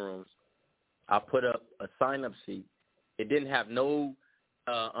day rooms. I put up a sign-up sheet. It didn't have no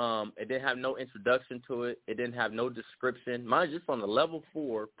It didn't have no introduction to it. It didn't have no description. Mine's just on the level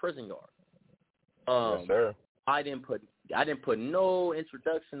 4 prison yard. Yes, sir. I didn't put no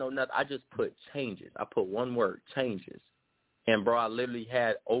introduction, no nothing. I just put changes. I put one word, changes. And, bro, I literally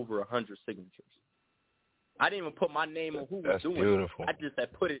had over 100 signatures. I didn't even put my name on who was doing beautiful. it. I just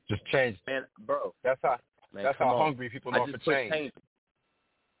had put it. Just change. Man, bro. That's how hungry people are for change. Changes.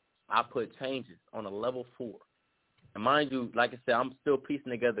 I put changes on a level 4. And mind you, like I said, I'm still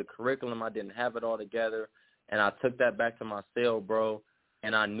piecing together the curriculum. I didn't have it all together. And I took that back to my cell, bro,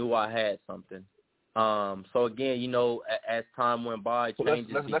 and I knew I had something. So, again, you know, as time went by,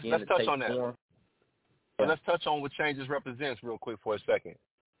 changes began to take form. So let's touch on what changes represents real quick for a second.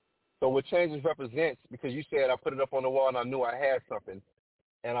 So what changes represents, because you said I put it up on the wall and I knew I had something.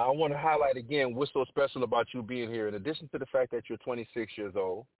 And I want to highlight again what's so special about you being here. In addition to the fact that you're 26 years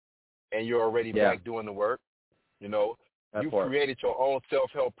old and you're already back doing the work, you know, you created your own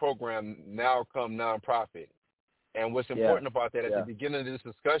self-help program, Now Come Nonprofit. And what's important about that, at the beginning of this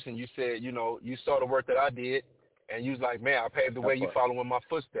discussion, you said, you know, you saw the work that I did, and you was like, man, I paved the way, you following my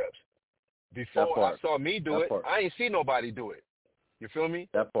footsteps. Before I saw me do it, I ain't see nobody do it. You feel me?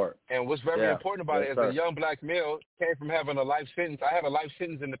 That part. And what's very important about it, as a young black male, came from having a life sentence. I had a life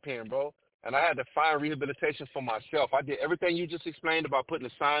sentence in the pen, bro. And I had to find rehabilitation for myself. I did everything you just explained about putting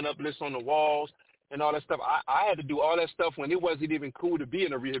a sign-up list on the walls and all that stuff. I had to do all that stuff when it wasn't even cool to be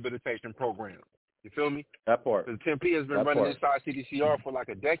in a rehabilitation program. You feel me? That part. The 10P has been running inside CDCR for like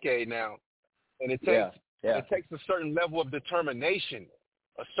a decade now. And it takes a certain level of determination,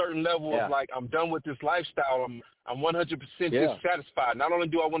 a certain level of like, I'm done with this lifestyle. I'm 100% dissatisfied. Not only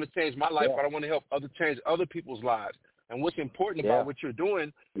do I want to change my life, but I want to help change other people's lives. And what's important about what you're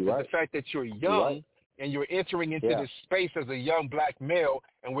doing is the fact that you're young and you're entering into this space as a young black male,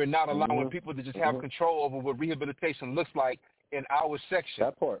 and we're not allowing people to just have control over what rehabilitation looks like in our section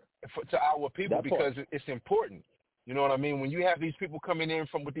to our people, because it's important. You know what I mean? When you have these people coming in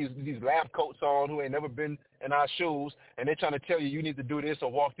with these lab coats on who ain't never been in our shoes, and they're trying to tell you need to do this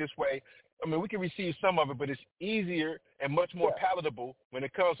or walk this way. I mean, we can receive some of it, but it's easier and much more palatable when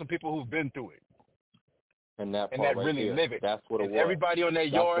it comes from people who've been through it. And that really live it. That's what it was. Everybody on that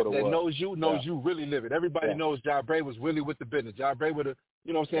yard that knows you really live it. Everybody knows Jaubrae was really with the business. Jaubrae would have,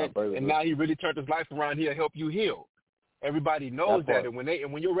 you know what I'm saying? And now he really turned his life around. He'll help you heal. Everybody knows that. And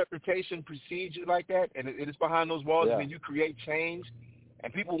when your reputation precedes you like that, and it is behind those walls, and you create change,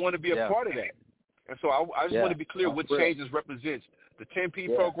 and people want to be a part of that. And so I just want to be clear what changes represents. The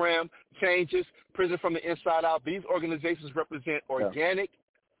 10P program, changes, prison from the inside out. These organizations represent organic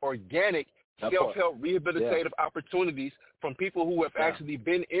self-help rehabilitative opportunities from people who have actually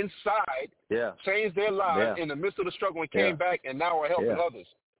been inside, changed their lives in the midst of the struggle and came back and now are helping others.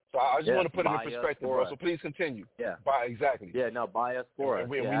 So I just want to put it in perspective, bro. So please continue. Exactly. Buy us for us.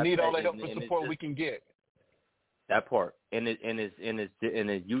 We need all the help and support we can get. That part. And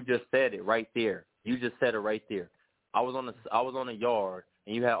you just said it right there. You just said it right there. I was on a yard,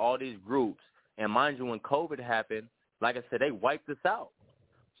 and you had all these groups. And mind you, when COVID happened, like I said, they wiped us out.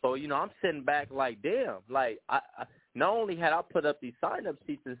 So, you know, I'm sitting back like, damn. Like, I not only had I put up these sign-up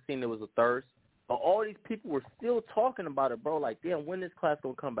sheets and seen there was a thirst, but all these people were still talking about it, bro. Like, damn, when this class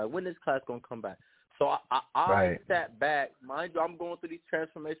going to come back? When this class going to come back? So I sat back. Mind you, I'm going through these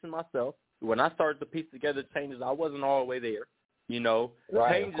transformations myself. When I started to piece together changes, I wasn't all the way there. You know,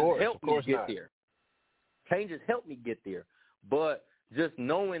 changes helped me get there. Changes helped me get there. But just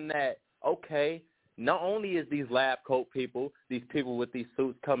knowing that, okay, not only is these lab coat people, these people with these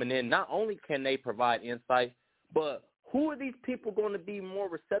suits coming in, not only can they provide insight, but who are these people going to be more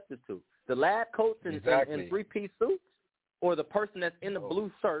receptive to? The lab coats and three-piece suits, or the person that's in the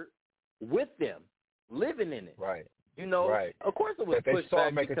blue shirt with them, living in it? Right. You know, of course it was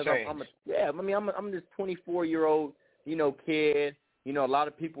pushback because I'm this 24-year-old, you know, kid. You know, a lot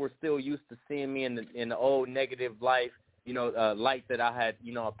of people were still used to seeing me in the old negative life, you know, light that I had,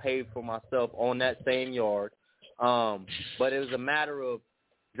 you know, I paid for myself on that same yard. But it was a matter of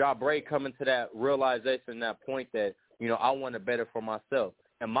Jaubrae coming to that realization, that point that, you know, I wanted better for myself.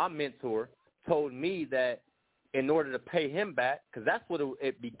 And my mentor told me that in order to pay him back, because that's what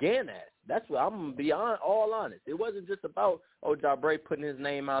it began as. That's what I'm going to be all honest. It wasn't just about, Jaubrae putting his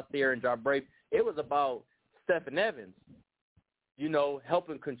name out there and Jaubrae. It was about Stephen Evans, you know,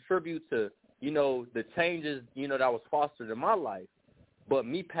 helping contribute to, you know, the changes, you know, that was fostered in my life. But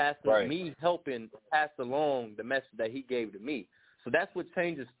me helping pass along the message that he gave to me. So that's what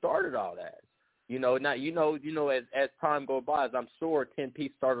changes started all as. You know, now, you know, as time goes by, as I'm sure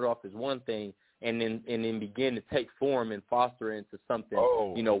 10P started off as one thing and then began to take form and foster into something,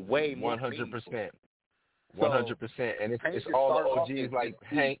 you know, way more 100%. 100%. And it's all the OGs like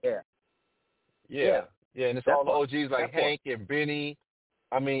Hank. Yeah, and it's all the OGs like Hank and Benny.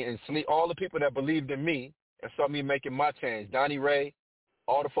 I mean, and Sleep, all the people that believed in me and saw me making my change. Donnie Ray,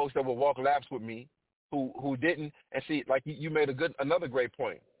 all the folks that would walk laps with me, who didn't. And see, like you made another great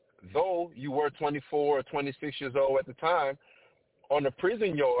point. Though you were 24 or 26 years old at the time, on the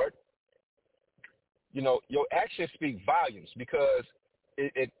prison yard, you know, your actions speak volumes because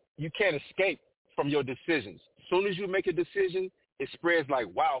you can't escape from your decisions. As soon as you make a decision, it spreads like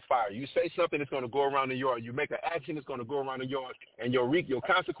wildfire. You say something, it's going to go around the yard. You make an action, it's going to go around the yard, and your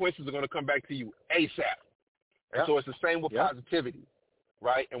consequences are going to come back to you ASAP. And so it's the same with positivity,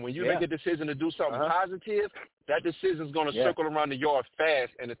 right? And when you make a decision to do something positive, that decision is going to circle around the yard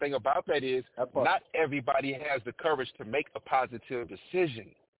fast. And the thing about that is not everybody has the courage to make a positive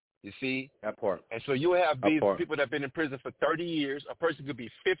decision. You see? That part. And so you have these people that have been in prison for 30 years. A person could be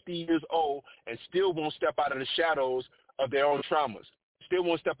 50 years old and still won't step out of the shadows of their own traumas, still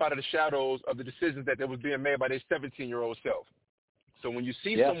won't step out of the shadows of the decisions that was being made by their 17-year-old self. So when you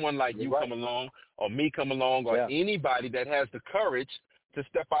see someone like you come along or me come along or anybody that has the courage to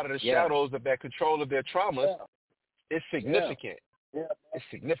step out of the shadows of that control of their traumas, it's significant. It's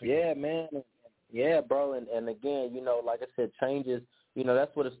significant. Yeah, man. Yeah, bro. And again, you know, like I said, changes, you know,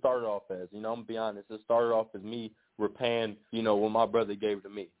 that's what it started off as. You know, I'm going to be honest. It started off as me repaying, you know, what my brother gave to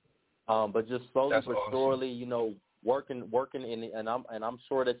me. But just slowly but surely, you know, working and I'm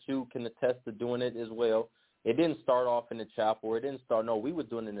sure that you can attest to doing it as well. It didn't start off in the chapel. We were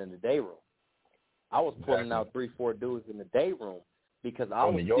doing it in the day room. I was pulling out 3-4 dudes in the day room because I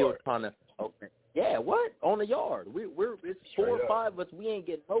was still trying to on the yard. It's 4 or 5 of us. We ain't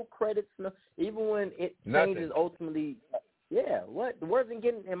getting no credits, even when it changes ultimately. Yeah, what wasn't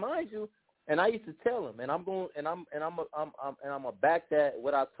getting, and mind you, and I used to tell them, and I'm gonna back that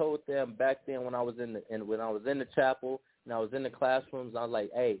what I told them back then when I was in the chapel and I was in the classrooms. I was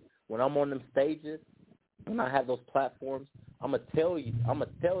like, hey, when I'm on them stages, when I have those platforms, I'm gonna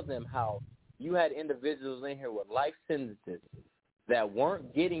tell them how you had individuals in here with life sentences that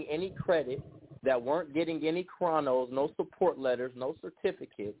weren't getting any credit, that weren't getting any chronos, no support letters, no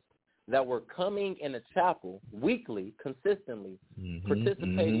certificates, that were coming in a chapel weekly, consistently,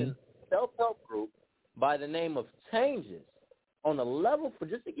 participating in a self-help group by the name of Changes on a level for,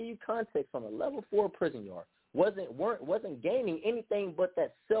 just to give you context, on a level 4 prison yard, wasn't gaining anything but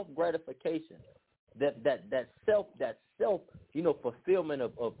that self-gratification, that self, you know, fulfillment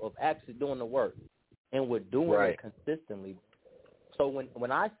of actually doing the work, and we're doing it consistently. So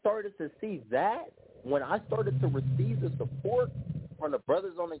when I started to see that, when I started to receive the support from the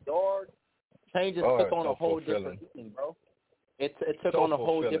brothers on the yard, Changes took on a whole different meaning, bro. It took on a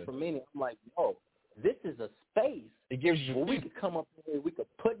whole different meaning. I'm like, yo, this is a space. It gives you where we could come up here, we could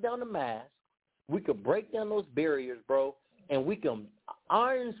put down the mask, we could break down those barriers, bro, and we can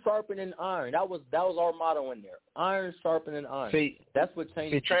iron sharpening iron. That was our motto in there. Iron sharpening iron. See, that's what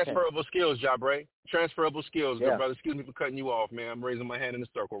Changes. See, transferable skills, Jaubrae. Transferable skills, good brother. Excuse me for cutting you off, man. I'm raising my hand in a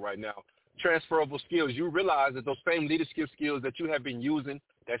circle right now. Transferable skills. You realize that those same leadership skills that you have been using,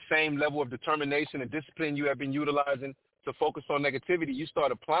 that same level of determination and discipline you have been utilizing to focus on negativity, you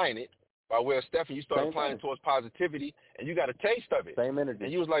start applying it by way of Stephen. You start applying it towards positivity, and you got a taste of it. Same energy.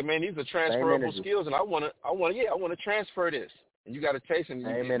 And you was like, man, these are transferable skills, and I want to transfer this. And you got a taste, and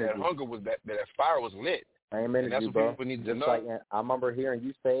that hunger was that fire was lit. Same energy, and that's what bro. people need to Just know. like, I remember hearing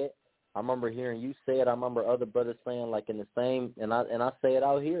you say it. I remember other brothers saying, like, in the same, and I say it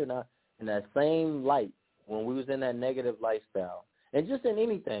out here now, in that same light when we was in that negative lifestyle, and just in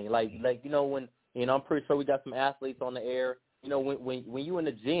anything, like you know, when, you know, I'm pretty sure we got some athletes on the air. You know, when you in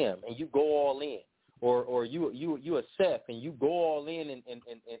the gym and you go all in, or you a chef and you go all in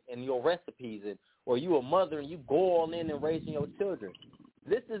your recipes, or you a mother and you go all in raising your children.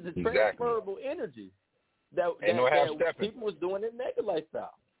 This is the transferable energy that people was doing in negative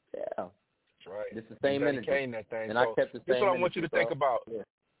lifestyle. Yeah, that's right. It's the same energy. That thing. And so I kept the same. This is what I energy, want you to bro. think about. Yeah.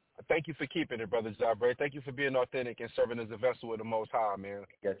 Thank you for keeping it, Brother Jaubrae. Thank you for being authentic and serving as a vessel of the Most High, man.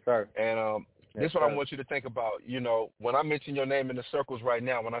 Yes, sir. And this is what I want you to think about. You know, when I mention your name in the circles right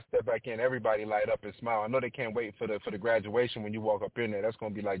now, when I step back in, everybody light up and smile. I know they can't wait for the graduation when you walk up in there. That's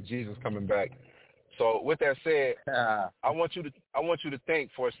going to be like Jesus coming back. So with that said, I want you to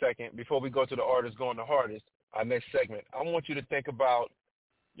think for a second before we go to the artist going the hardest, our next segment. I want you to think about,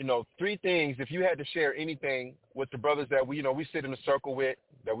 you know, 3 things. If you had to share anything with the brothers that we sit in a circle with,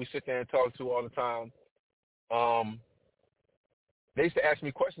 that we sit there and talk to all the time, they used to ask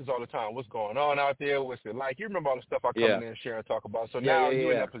me questions all the time. What's going on out there? What's it like? You remember all the stuff I come in and share and talk about. So now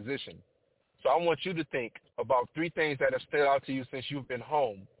you're in that position. So I want you to think about 3 things that have stood out to you since you've been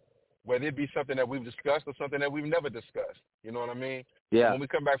home whether it be something that we've discussed or something that we've never discussed. You know what I mean? Yeah. When we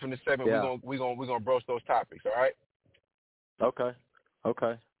come back from this segment, we're gonna broach those topics. All right? Okay.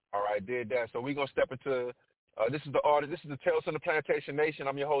 All right, did that. So we're gonna step into this is the artist. This is the Tales from the Plantation Nation.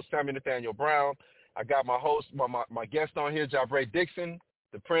 I'm your host, Samuel Nathaniel Brown. I got my host, my guest on here, Jaubrae Dixon,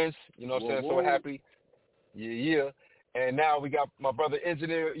 the Prince. You know what I'm saying? So happy. Yeah. And now we got my brother,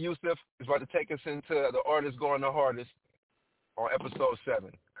 Engineer Yusuf, is about to take us into the artist going the hardest on episode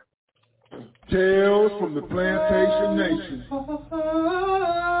 7. Tales from the Plantation Nation.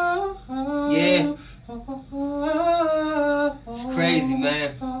 Yeah. It's crazy,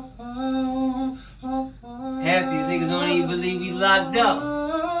 man. Half these niggas don't even believe we locked up.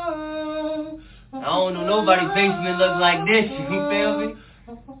 I don't know nobody's basement look like this, you feel me?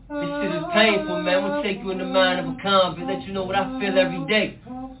 This shit is painful, man. I'm gonna take you in the mind of a convict, let you know what I feel every day.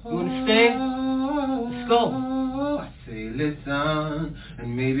 You understand? Let's go. I say listen,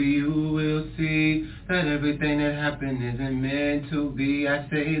 and maybe you will see that everything that happened isn't meant to be. I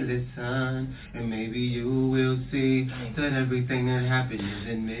say listen, and maybe you will see that everything that happened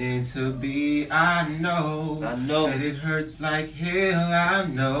isn't meant to be. I know that it hurts like hell. I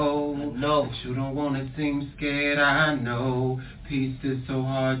know that you don't wanna seem scared. I know peace is so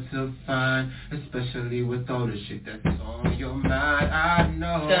hard to find, especially with all the shit that's on your mind. I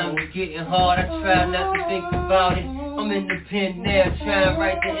know times are getting hard. I try not to think about it. I'm in the pen now, trying to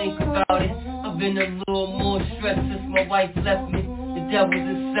write the ink about it. I've been a little more stressed since my wife left me. The devil's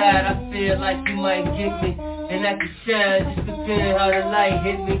inside, I feel like you might get me, and I can shine, just depending how the light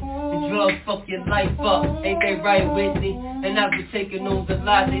hit me. The drugs fuck your life up, ain't they right with me? And I've been taking those a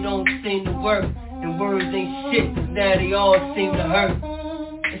lot, they don't seem to work. And words ain't shit, cause now they all seem to hurt.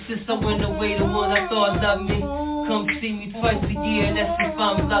 And since I went away, the one I thought loved me come see me twice a year, and that's if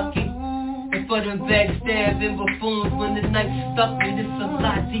I'm lucky. And for them backstabbing buffoons when the knife stuck me, this a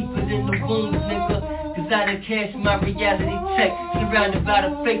lot deeper than the wounds, nigga. Cause I done cashed my reality check, surrounded by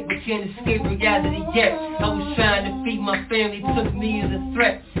the fake but can't escape reality yet. I was trying to feed my family, took me as a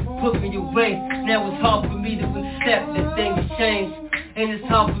threat, put me away. Now it's hard for me to accept that things change, and it's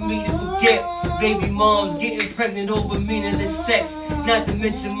hard for me to forget. Baby moms getting pregnant over meaningless sex. Not to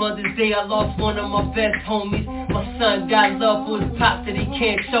mention Mother's Day, I lost one of my best homies. My son got love for his pops that he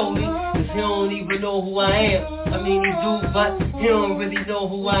can't show me, cause he don't even know who I am. I mean he do, but he don't really know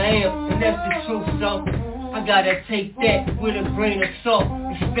who I am. And that's the truth, so I gotta take that with a grain of salt.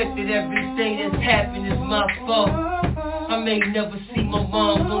 Respect that everything that's happened is my fault. I may never see my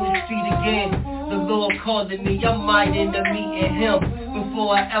mom on the street again. The Lord calling me, I might end up meeting him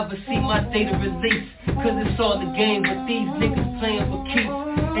before I ever see my data release. Cause it's all the game, but these niggas playing for keeps.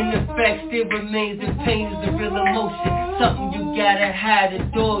 And the fact still remains that pain is a real emotion. Something you gotta hide, a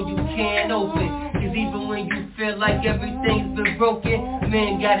door you can't open. Cause even when you feel like everything's been broken,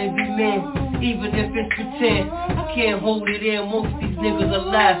 man gotta be man, even if it's pretend. I can't hold it in, most these niggas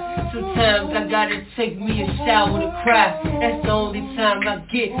alive. Sometimes I gotta take me a shower to cry. That's the only time I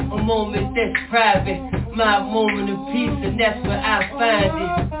get a moment that's private, my moment of peace, and that's where I find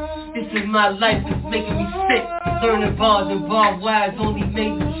it. This is my life, it's making me sick. Learning bars and barbed wires only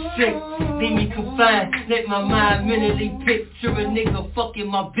made me sick. Leave me confined, let my mind mentally picture a nigga fucking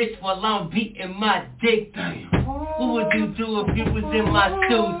my bitch while I'm beating my dick. Damn. What would you do if you was in my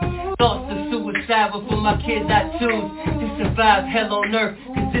shoes? Thoughts of suicide, but for my kids I choose to survive hell on earth.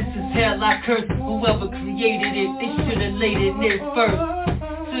 Cause this is hell I curse. Whoever created it, they should've laid it in first,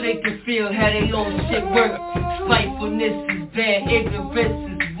 so they could feel how they own shit work. Spitefulness is bad,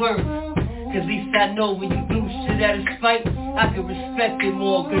 ignorance is worse. Cause at least I know when you do shit out of spite, I can respect it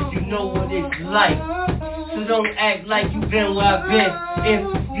more cause you know what it's like. So don't act like you been where I've been. If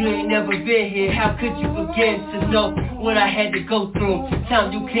you ain't never been here, how could you begin to know what I had to go through?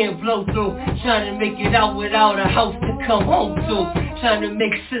 Time you can't blow through, trying to make it out without a house to come home to, trying to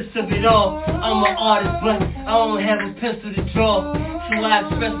make sense of it all. I'm an artist but I don't have a pencil to draw, so I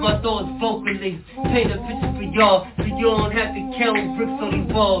express my thoughts vocally, paint a picture for y'all, so you don't have to count bricks on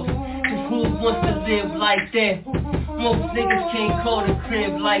these walls. Cause who wants to live like that? Most niggas can't call the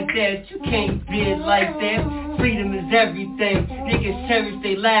crib like that. You can't bid like that. Freedom is everything. Niggas cherish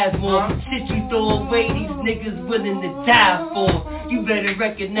their lives more. Shit you throw away, these niggas willing to die for. You better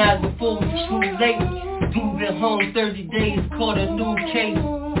recognize before it's too late. Dude been home 30 days, caught a new case.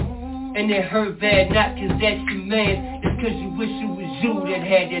 And it hurt bad, not cause that's your man. It's cause you wish it was you that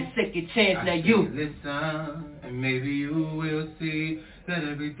had that second chance. Now you listen, and maybe you will see that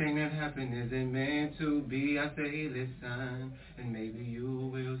everything that happened isn't meant to be. I say listen, and maybe you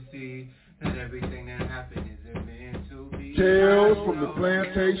will see that everything that happened isn't meant to be. Tales from the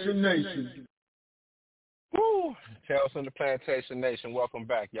Plantation Nation. Woo! Tales from the Plantation Nation, welcome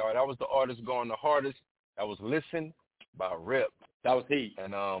back, y'all. That was the artist going the hardest. That was Listen by Rip. That was heat.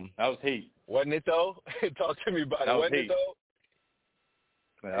 And that was heat. Wasn't it though? Talk to me about it. Wasn't it though?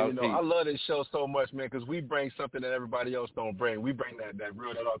 And, I love this show so much, man, because we bring something that everybody else don't bring. We bring that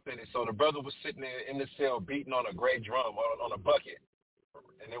real, that authentic. So the brother was sitting there in the cell beating on a great drum on a bucket,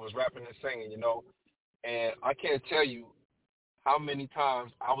 and it was rapping and singing, And I can't tell you how many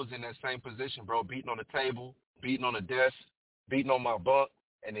times I was in that same position, bro, beating on the table, beating on the desk, beating on my bunk,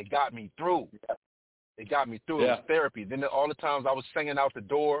 and it got me through. It got me through. Yeah. It was therapy. Then all the times I was singing out the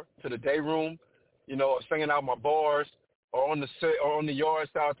door to the day room, singing out my bars, or on the yard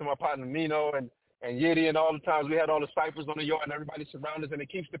side to my partner Nino and Yiddy, and all the times we had all the ciphers on the yard and everybody surrounded us, and it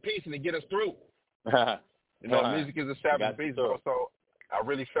keeps the peace and it get us through. Music is a savage beast, bro. So I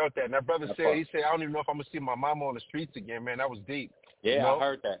really felt that. And that brother said, I don't even know if I'm going to see my mama on the streets again, man. That was deep. Yeah, I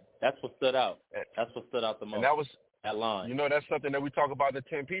heard that. That's what stood out. That's what stood out the most. And that was that line. That's something that we talk about in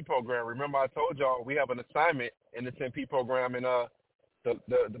the 10P program. Remember I told y'all we have an assignment in the 10P program in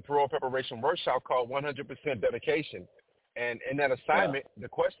the parole preparation workshop called 100% dedication. And in that assignment, the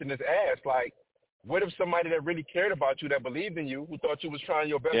question is asked, like, what if somebody that really cared about you, that believed in you, who thought you was trying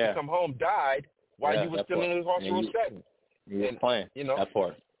your best to come home, died while you were still in a carceral setting? You was playing that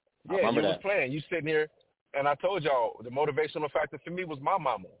part. Yeah, you was playing. You sitting here, and I told y'all the motivational factor for me was my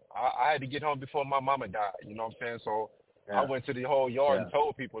mama. I had to get home before my mama died. You know what I'm saying? So I went to the whole yard and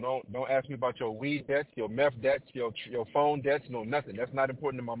told people, don't ask me about your weed debts, your meth debts, your phone debts, nothing. That's not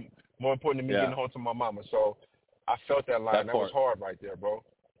important to more important to me getting home to my mama. So I felt that line. That was hard right there, bro.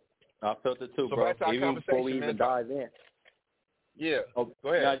 I felt it too, so bro. Even before we even dive in. Yeah. Go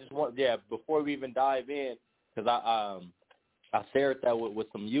ahead. Before we even dive in, because I shared that with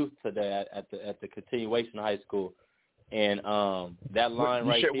some youth today at the continuation high school, and that line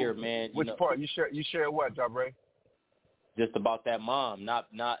there, man. Which part you share what, Jaubrae? Just about that mom, not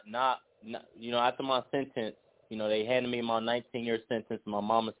after my sentence, they handed me my 19-year sentence. My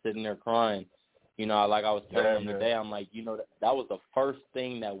mama sitting there crying. Like I was telling them today, I'm like, that was the first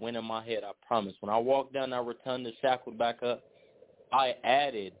thing that went in my head, I promise. When I walked down that rotunda, shackled back up, I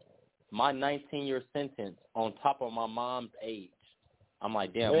added my 19-year sentence on top of my mom's age. I'm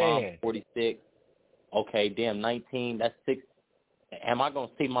like, damn, Mom, 46. Okay, damn, 19, that's 6. Am I going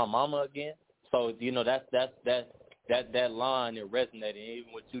to see my mama again? So, that line, it resonated.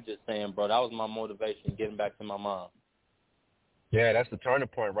 Even what you just saying, bro, that was my motivation, getting back to my mom. Yeah, that's the turning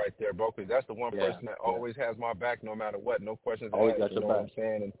point right there, bro, because that's the one person that always has my back no matter what. No questions asked, you know what I'm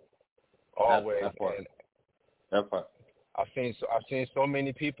saying? And always. That part. I've seen so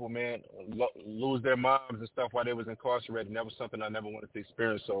many people, man, lose their moms and stuff while they was incarcerated, and that was something I never wanted to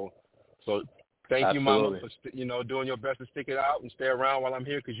experience. So thank you, Mama, for doing your best to stick it out and stay around while I'm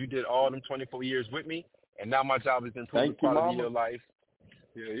here, because you did all them 24 years with me, and now my job is to improve the quality of your life.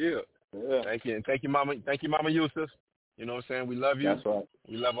 Yeah. Thank you, and thank you, Mama. Thank you, Mama Yusuf. You know what I'm saying? We love you. That's right.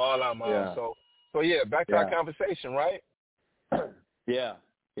 We love all our moms. So back to our conversation, right? Yeah.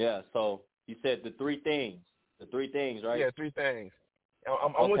 So you said the three things. Right? Yeah, 3 things.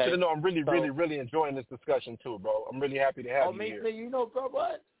 I want you to know I'm really, really, really enjoying this discussion too, bro. I'm really happy to have you here. Bro,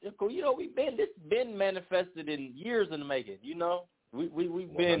 what? This been manifested in years in the making.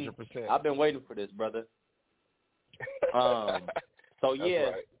 We've been. 100%. I've been waiting for this, brother. So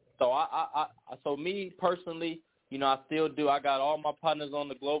yeah. Right. So me personally, I still do. I got all my partners on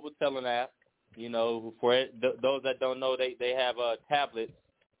the Global Telling app. For those that don't know, they have tablets.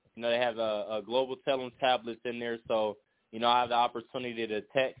 They have a Global Telling tablets in there. So, I have the opportunity to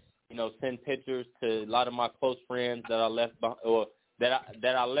text, send pictures to a lot of my close friends that I left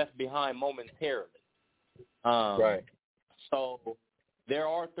that I left behind momentarily. Right. So there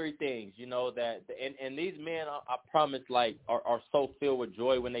are 3 things, that and these men, I promise, like are so filled with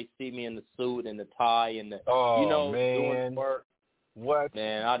joy when they see me in the suit and the tie and the doing work. What?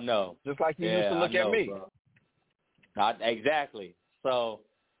 Man, I know. Just like you used to look at me. Bro. Exactly. So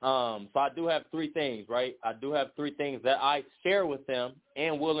I do have 3 things, right? I do have 3 things that I share with them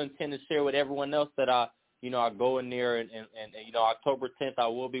and will intend to share with everyone else that I go in there and October 10th I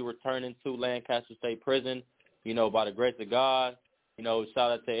will be returning to Lancaster State Prison, by the grace of God.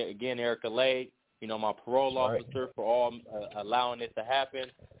 Shout out to, again, Erica Lade, my parole officer for all allowing it to happen.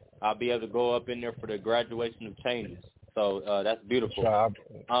 I'll be able to go up in there for the graduation of changes. So that's beautiful.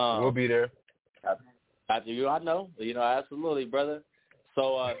 We'll be there. After you, I know. Absolutely, brother.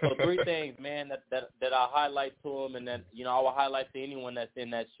 So 3 things, man, that I highlight to them, and that I will highlight to anyone that's in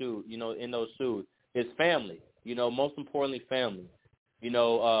that shoe, in those shoes. Is family. Most importantly, family.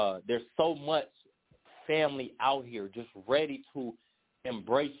 There's so much family out here just ready to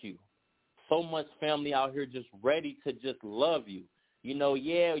embrace you. so much family out here just ready to just love you. You know,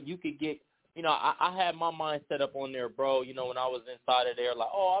 yeah, you could get, you know, I had my mind set up on there, bro, you know, when I was inside of there, like,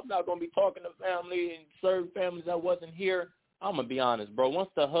 oh, I'm not going to be talking to family and certain families that wasn't here. I'm going to be honest, bro. Once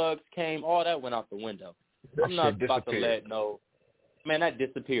the hugs came, all that went out the window. I'm not about to let man, that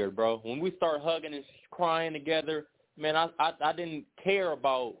disappeared, bro. When we start hugging and crying together, man, I didn't care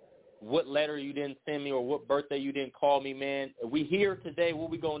about what letter you didn't send me or what birthday you didn't call me, man. We here today, what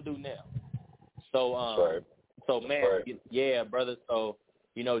we going to do now? So, so man, yeah, brother. So,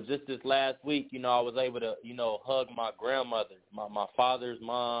 you know, just this last week, you know, I was able to, you know, hug my grandmother, my father's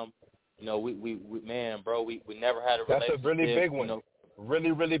mom. You know, we man, bro, we never had a relationship. That's a really big one. You know,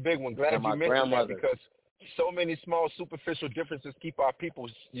 really, really big one. Glad you mentioned that because so many small superficial differences keep our people,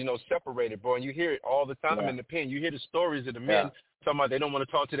 you know, separated, bro. And you hear it all the time in the pen. You hear the stories of the men talking about they don't want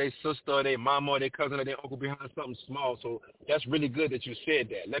to talk to their sister or their mama or their cousin or their uncle behind something small. So that's really good that you said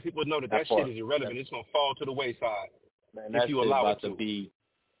that. Let people know that shit is irrelevant. It's going to fall to the wayside if you allow it to. Be,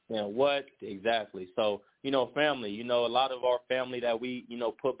 man, what? Exactly. So, you know, family, you know, a lot of our family that we, you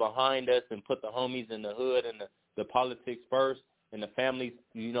know, put behind us and put the homies in the hood and the politics first, and the families,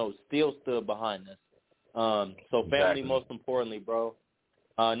 you know, still stood behind us. So family, most importantly, bro.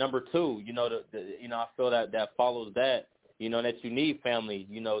 Number two, you know, you know, I feel that follows that, you know, that you need family,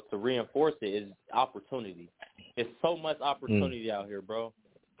 you know, to reinforce it is opportunity. It's so much opportunity out here, bro.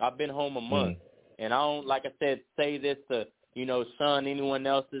 I've been home a month, and I don't, like I said, say this to, you know, shun anyone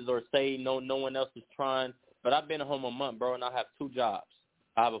else's or say no one else is trying, but I've been home a month, bro, and I have two jobs.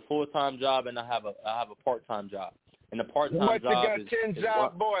 I have a full-time job and I have a part-time job. And the part-time job is... What, you got 10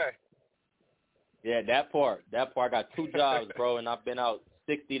 jobs, boy? Yeah, that part. I got two jobs, bro, and I've been out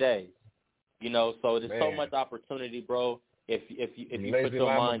 60 days. You know, so there's so much opportunity, bro, if you put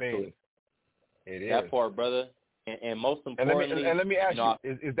your mind to it. It is. That part, brother. And most importantly... And let me ask you,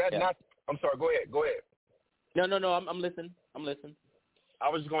 is that not... I'm sorry, go ahead. No, I'm listening. I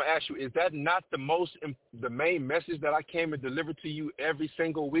was just going to ask you, is that not the main message that I came and delivered to you every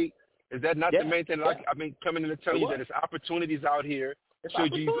single week? Is that not the main thing? I've been coming in to tell you that there's opportunities out here.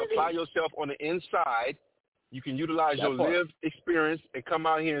 Should you apply yourself on the inside, you can utilize your lived experience and come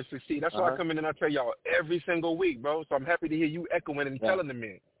out here and succeed. That's why I come in and I tell y'all every single week, bro. So I'm happy to hear you echoing and telling the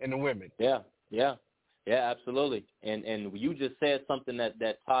men and the women. Yeah, absolutely. And you just said something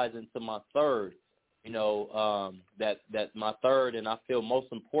that ties into my third, you know, that my third and I feel most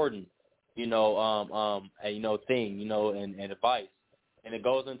important, you know, thing, you know, and advice. And it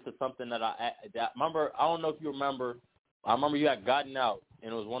goes into something that I remember. I don't know if you remember. I remember you had gotten out,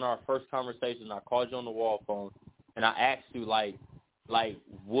 and it was one of our first conversations. I called you on the wall phone, and I asked you like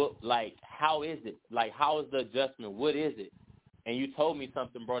what, like how is it? Like how is the adjustment? What is it? And you told me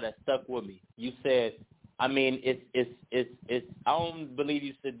something, bro, that stuck with me. You said, I mean, it's. I don't believe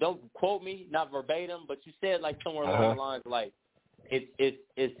you said. Don't quote me, not verbatim, but you said like somewhere along the lines like,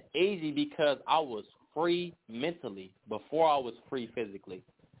 it's easy because I was free mentally before I was free physically.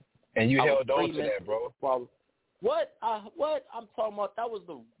 And you held on to that, bro. What I'm talking about, that was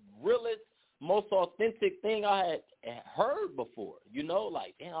the realest, most authentic thing I had heard before. You know,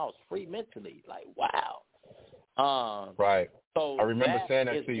 like, damn, I was free mentally. Like, wow. Right. So I remember saying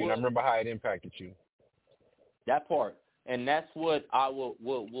that to you, and I remember how it impacted you. That part. And that's what I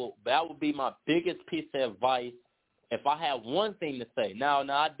will that would be my biggest piece of advice if I had one thing to say. Now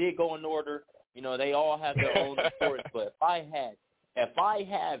I did go in order. You know, they all have their own importance, but if I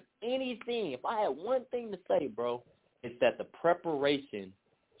have anything, if I had one thing to say, bro, it's that the preparation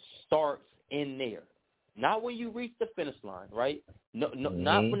starts in there. Not when you reach the finish line, right? Not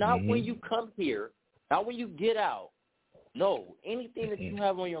when you come here, not when you get out. No, anything that you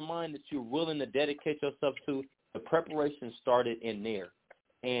have on your mind that you're willing to dedicate yourself to, the preparation started in there.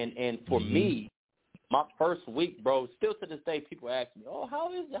 And for me, my first week, bro, still to this day, people ask me, oh,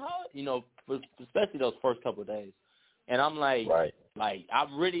 how is it? How, you know, especially those first couple of days. And I'm like,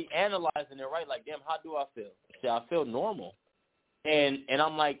 I'm really analyzing it, right? Like, damn, how do I feel? See, I feel normal. And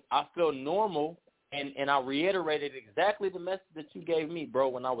I'm like, I feel normal. And I reiterated exactly the message that you gave me, bro,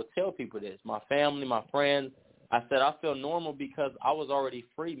 when I would tell people this. My family, my friends, I said I feel normal because I was already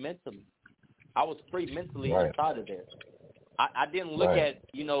free mentally. I was free mentally inside of there. I didn't look at,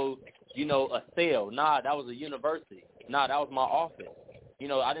 you know, a cell. Nah, that was a university. Nah, that was my office. You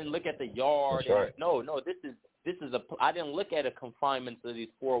know, I didn't look at the yard. No, this is I didn't look at a confinement to these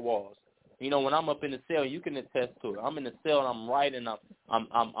four walls. You know, when I'm up in the cell, you can attest to it. I'm in the cell and I'm writing.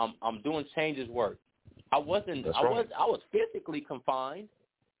 I'm doing changes work. I was physically confined.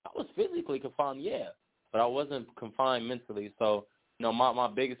 Yeah, but I wasn't confined mentally. So, you know, my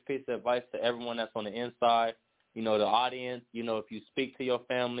biggest piece of advice to everyone that's on the inside, you know, the audience, you know, if you speak to your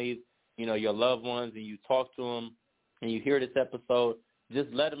families, your loved ones and you talk to them and you hear this episode,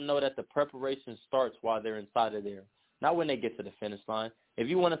 just let them know that the preparation starts while they're inside of there, not when they get to the finish line. If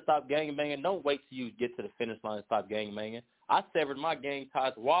you want to stop gangbanging, don't wait till you get to the finish line and stop gangbanging. I severed my gang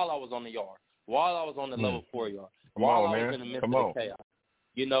ties while I was on the yard, while I was on the level 4 yard, while I was in the midst of the chaos.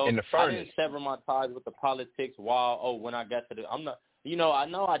 In the furnace. I didn't sever my ties with the politics when I got to the, I'm not, I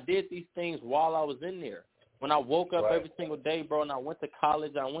know I did these things while I was in there. When I woke up every single day, bro, and I went to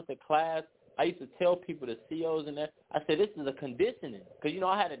college, I went to class, I used to tell people, the COs and that, I said, this is a conditioning. Because,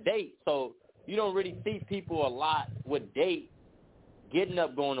 I had a date. So you don't really see people a lot with dates getting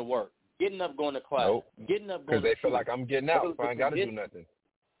up, going to work, getting up, going to class, getting up, going to because they feel like I'm getting out, so I ain't got to do nothing.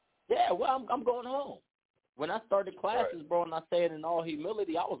 Yeah, well, I'm going home. When I started classes, bro, and I say it in all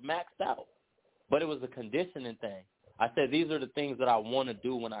humility, I was maxed out. But it was a conditioning thing. I said, these are the things that I want to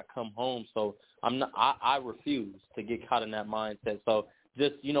do when I come home. So I refuse to get caught in that mindset. So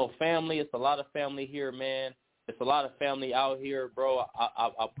just, family, it's a lot of family here, man. It's a lot of family out here, bro.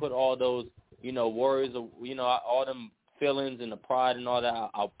 I put all those, worries, all them feelings and the pride and all that.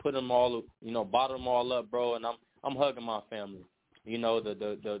 I'll put them all, bottle them all up, bro. And I'm hugging my family.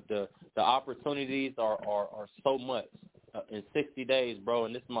 The opportunities are so much in 60 days, bro.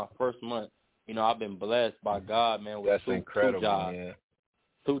 And this is my first month. I've been blessed by God, man, with two jobs. Man.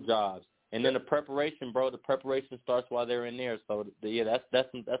 2 jobs. And then the preparation, bro, the preparation starts while they're in there. So,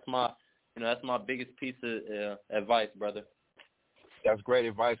 that's my, that's my biggest piece of advice, brother. That's great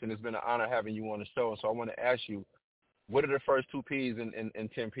advice, and it's been an honor having you on the show. So I want to ask you, what are the first 2 P's in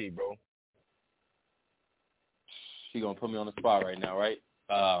 10P, bro? She going to put me on the spot right now, right?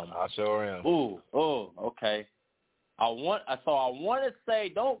 I sure am. Okay. I want to say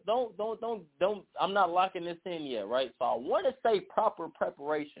don't. I'm not locking this in yet, right? So I want to say proper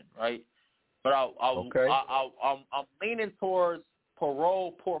preparation, right? But I'm leaning towards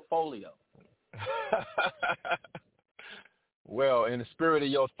parole portfolio. Well, in the spirit of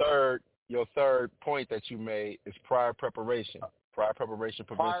your third point that you made is prior preparation. Prior preparation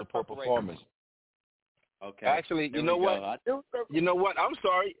prevents poor performance. Okay. Actually, you know what? You know what? I'm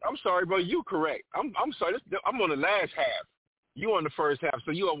sorry, bro. You correct. I'm sorry. I'm on the last half. You on the first half,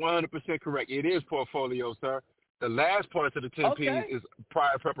 so you are 100% correct. It is portfolio, sir. The last part of the 10 P's is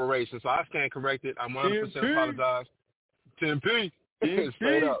prior preparation, so I stand corrected. I'm 100% apologize. 10 P.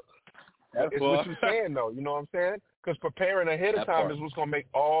 Straight up. It's what you're saying, though. You know what I'm saying? Because preparing ahead of time is what's going to make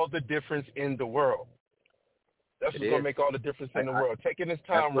all the difference in the world. That's what's going to make all the difference in the world. Taking this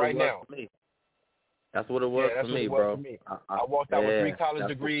time right now. That's what it was for me, bro. I walked out with 3 college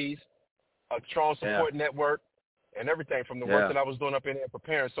degrees, a strong support network, and everything from the work that I was doing up in there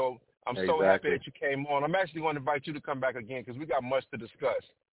preparing. So I'm so happy that you came on. I'm actually going to invite you to come back again because we got much to discuss.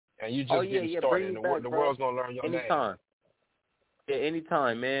 And you just getting started, and the world's going to learn your name. Yeah,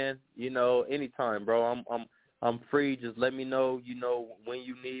 anytime, man. Anytime, bro. I'm free. Just let me know, when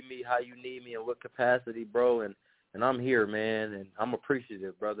you need me, how you need me, and what capacity, bro. And I'm here, man, and I'm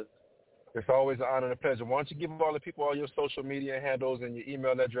appreciative, brother. It's always an honor and a pleasure. Why don't you give all the people all your social media handles and your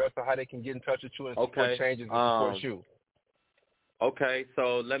email address so how they can get in touch with you and support changes and support you? Okay,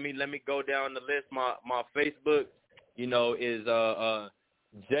 so let me go down the list. My Facebook, is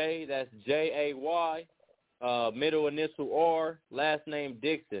J. That's Jay, middle initial R, last name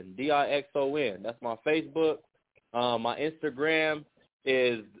Dixon, Dixon. That's my Facebook. My Instagram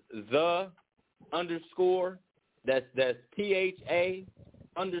is _. That's THA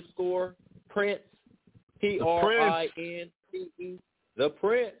 _ Prince, PRINCE, the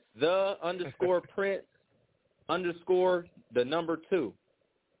Prince, _ Prince _ 2.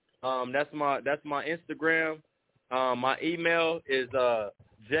 That's my Instagram. My email is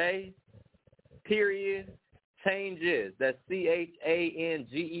J.C.H.A.N.G.E.S. That's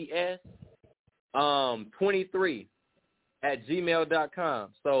C.H.A.N.G.E.S. 23 @gmail.com.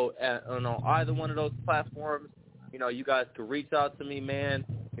 So on either one of those platforms, you guys can reach out to me, man.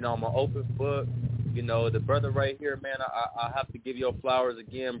 I'm an open book. The brother right here, man, I have to give your flowers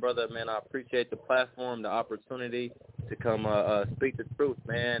again, brother, man. I appreciate the platform, the opportunity to come speak the truth,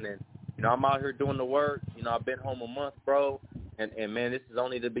 man. And, I'm out here doing the work. I've been home a month, bro. And man, this is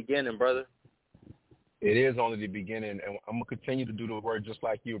only the beginning, brother. It is only the beginning, and I'm going to continue to do the work just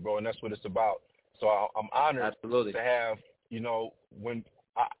like you, bro, and that's what it's about. So I'm honored to have,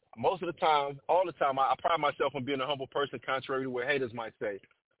 most of the time, all the time, I pride myself on being a humble person, contrary to what haters might say.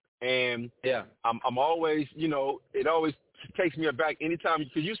 And I'm always, it always takes me aback anytime,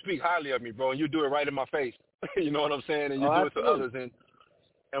 because you speak highly of me, bro, and you do it right in my face. You know what I'm saying? And you do it to others.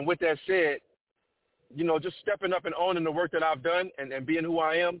 And with that said, just stepping up and owning the work that I've done and being who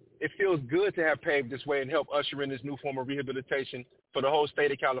I am, it feels good to have paved this way and help usher in this new form of rehabilitation for the whole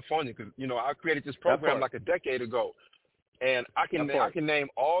state of California. Because, you know, I created this program like a decade ago. And I can name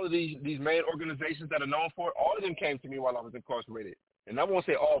all of these main organizations that are known for it. All of them came to me while I was incarcerated. And I won't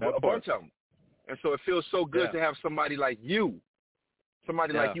say all, but a bunch of them. And so it feels so good to have somebody like you,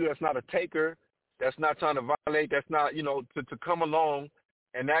 like you that's not a taker, that's not trying to violate, that's not, you know, to come along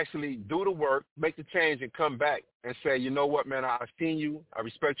and actually do the work, make the change, and come back and say, you know what, man, I've seen you, I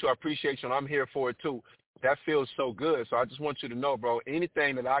respect you, I appreciate you, and I'm here for it too. That feels so good. So I just want you to know, bro,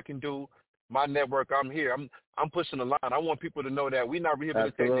 anything that I can do, my network, I'm here. I'm pushing the line. I want people to know that we're not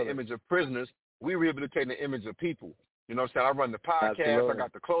rehabilitating the image of prisoners. We're rehabilitating the image of people. You know what I'm saying? I run the podcast. I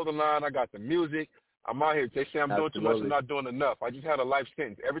got the clothing line. I got the music. I'm out here. They say I'm doing too much. I'm not doing enough. I just had a life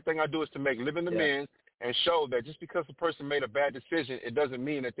sentence. Everything I do is to make living amends and show that just because a person made a bad decision, it doesn't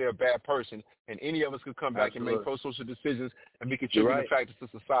mean that they're a bad person. And any of us could come back and make pro-social decisions and be contributing factors to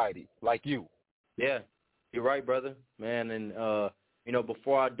society, like you. Yeah, you're right, brother. Man, and, you know,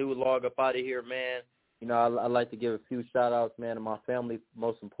 before I do log up out of here, man, you know, I like to give a few shout-outs, man, to my family,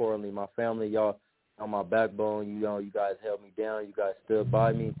 most importantly, my family, y'all on my backbone. You know, you guys held me down. You guys stood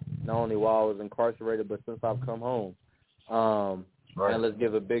by me, not only while I was incarcerated, but since I've come home. And let's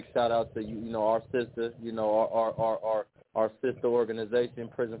give a big shout-out to, you know, our sister, you know, our sister organization,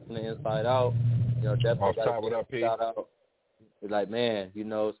 Prison from the Inside Out. You know, definitely got to give a shout-out. Like, man, you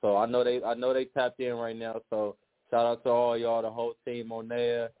know, so I know they tapped in right now, so shout out to all y'all, the whole team on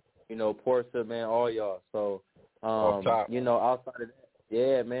there, you know, Portia, man, all y'all. So, you know, outside of that,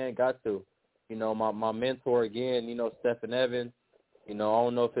 yeah, man, got to. You know, my mentor again, you know, Stephen Evans. You know, I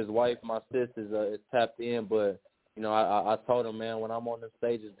don't know if his wife, my sister, is tapped in, but, you know, I told him, man, when I'm on the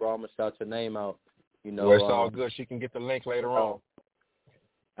stages, bro, I'm going to shout your name out. You know, well, it's all good. She can get the link later on.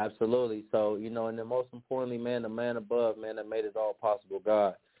 Absolutely. So, you know, and then most importantly, man, the man above, man, that made it all possible,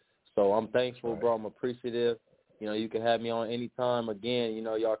 God. So I'm thankful, bro. I'm appreciative. You know, you can have me on anytime. Again, you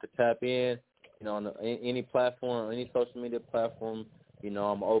know, y'all could tap in, you know, on any platform, any social media platform. You know,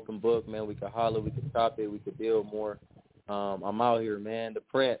 I'm an open book, man. We could holler, we could chop it, we could build more. I'm out here, man. The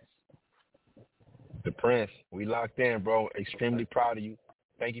Prince. The Prince. We locked in, bro. Extremely proud of you.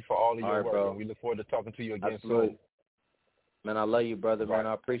 Thank you for all of your work, bro. We look forward to talking to you again soon. Man, I love you, brother, man.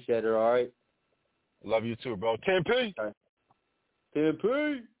 I appreciate it, all right? Love you too, bro. 10P. All right.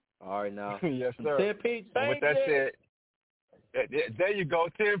 10P. All right, now. Yes, sir. 10P changes. With that said, there you go.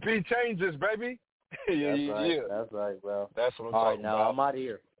 10P changes, baby. That's right, bro. That's what I'm talking about. All right, now I'm out of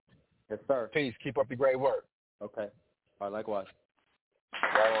here. Yes, sir. Peace. Keep up the great work. Okay. All right, likewise.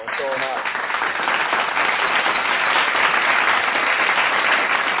 Right on. Showing out.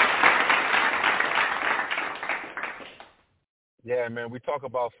 Yeah, man, we talk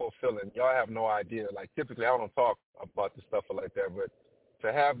about fulfilling. Y'all have no idea. Like, typically, I don't talk about the stuff like that, but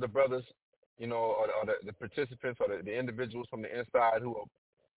to have the brothers, you know, or the participants or the individuals from the inside who are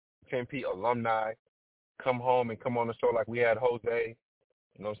 10P alumni come home and come on the show like we had Jose,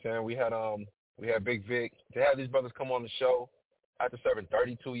 you know what I'm saying? We had Big Vic. To have these brothers come on the show after serving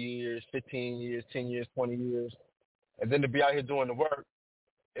 32 years, 15 years, 10 years, 20 years, and then to be out here doing the work,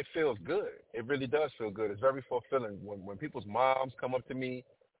 it feels good. It really does feel good. It's very fulfilling. When people's moms come up to me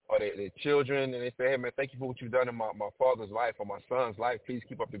or their children and they say, hey, man, thank you for what you've done in my father's life or my son's life. Please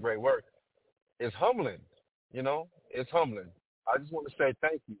keep up the great work. It's humbling, you know. It's humbling. I just want to say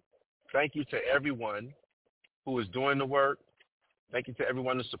thank you. Thank you to everyone who is doing the work. Thank you to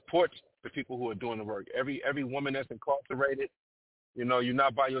everyone who supports the people who are doing the work. Every woman that's incarcerated, you know, you're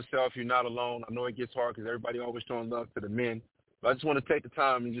not by yourself. You're not alone. I know it gets hard because everybody always showing love to the men. But I just want to take the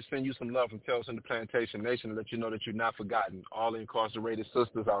time and just send you some love from Tales in the Plantation Nation to let you know that you're not forgotten, all the incarcerated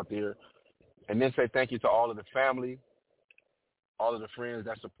sisters out there. And then say thank you to all of the family, all of the friends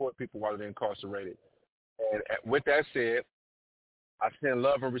that support people while they're incarcerated. And with that said, I send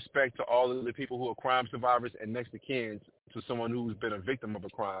love and respect to all of the people who are crime survivors and next to kin to someone who's been a victim of a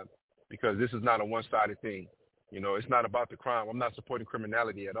crime, because this is not a one-sided thing. You know, it's not about the crime. I'm not supporting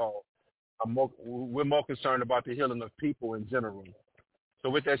criminality at all. We're more concerned about the healing of people in general.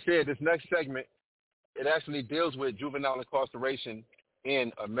 So with that said, this next segment, it actually deals with juvenile incarceration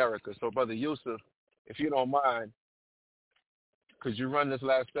in America. So, Brother Yusuf, if you don't mind, could you run this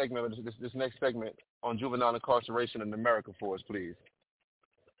last segment, or this next segment on juvenile incarceration in America for us, please?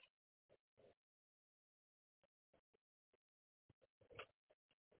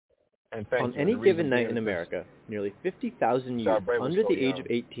 On any given night in America, nearly 50,000 youth under the age of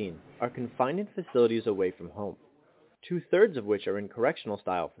 18 are confined in facilities away from home, 2/3 of which are in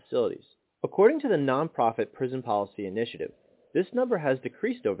correctional-style facilities. According to the nonprofit Prison Policy Initiative, this number has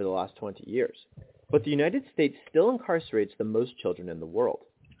decreased over the last 20 years, but the United States still incarcerates the most children in the world.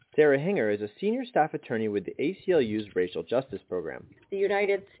 Sarah Hinger is a senior staff attorney with the ACLU's Racial Justice Program. The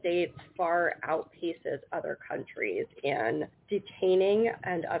United States far outpaces other countries in detaining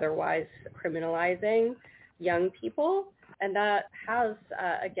and otherwise criminalizing young people. And that has,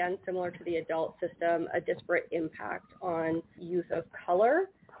 again, similar to the adult system, a disparate impact on youth of color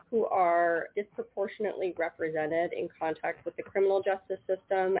who are disproportionately represented in contact with the criminal justice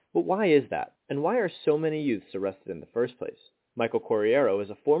system. But why is that? And why are so many youths arrested in the first place? Michael Corriero is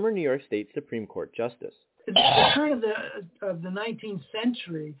a former New York State Supreme Court justice. At the turn of the 19th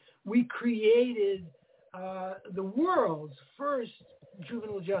century, we created the world's first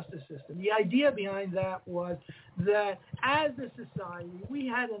juvenile justice system. The idea behind that was that as a society, we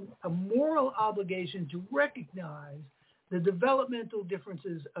had a moral obligation to recognize the developmental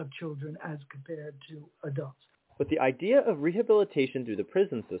differences of children as compared to adults. But the idea of rehabilitation through the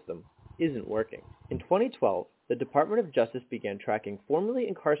prison system isn't working. In 2012, the Department of Justice began tracking formerly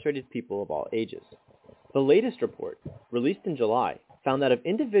incarcerated people of all ages. The latest report, released in July, found that of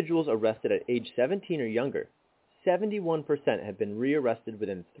individuals arrested at age 17 or younger, 71% had been rearrested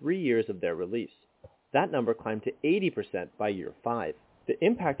within 3 years of their release. That number climbed to 80% by year 5. The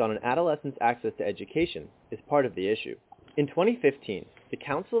impact on an adolescent's access to education is part of the issue. In 2015, the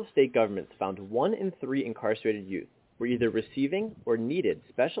Council of State Governments found 1 in 3 incarcerated youth were either receiving or needed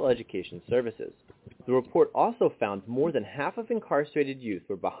special education services. The report also found more than half of incarcerated youth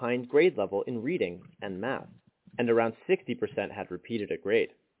were behind grade level in reading and math, and around 60% had repeated a grade.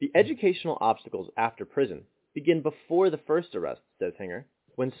 The educational obstacles after prison begin before the first arrest, says Hinger,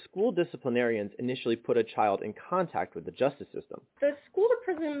 when school disciplinarians initially put a child in contact with the justice system. The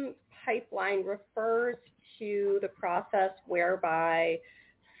school-to-prison pipeline refers to the process whereby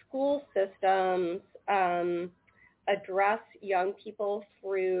school systems address young people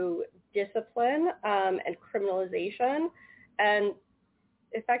through discipline and criminalization and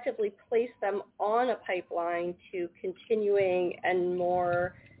effectively place them on a pipeline to continuing and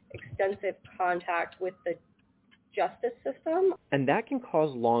more extensive contact with the justice system. And that can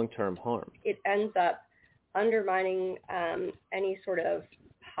cause long-term harm. It ends up undermining any sort of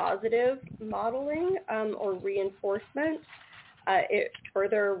positive modeling or reinforcement. It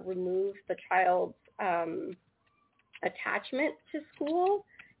further removes the child's attachment to school,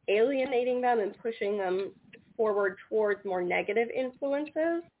 alienating them and pushing them forward towards more negative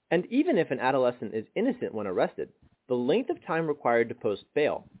influences. And even if an adolescent is innocent when arrested, the length of time required to post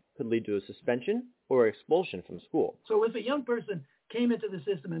bail could lead to a suspension or expulsion from school. So if a young person came into the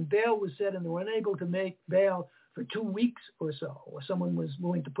system and bail was set and they were unable to make bail for 2 weeks or so, or someone was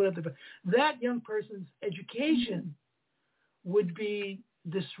willing to put up that young person's education would be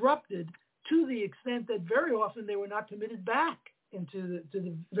disrupted to the extent that very often they were not permitted back into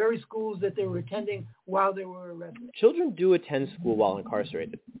the very schools that they were attending while they were arrested. Children do attend school while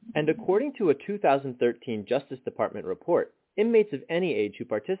incarcerated, and according to a 2013 Justice Department report, inmates of any age who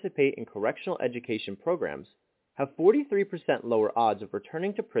participate in correctional education programs have 43% lower odds of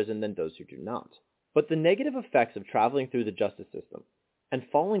returning to prison than those who do not. But the negative effects of traveling through the justice system and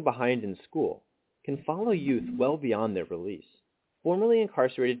falling behind in school can follow youth well beyond their release. Formerly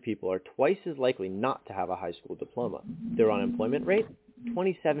incarcerated people are twice as likely not to have a high school diploma. Their unemployment rate,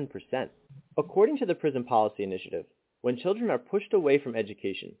 27%. According to the Prison Policy Initiative, when children are pushed away from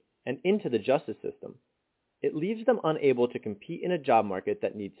education and into the justice system, it leaves them unable to compete in a job market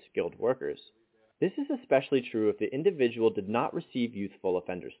that needs skilled workers. This is especially true if the individual did not receive youthful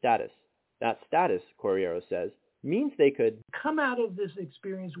offender status. That status, Corriero says, means they could come out of this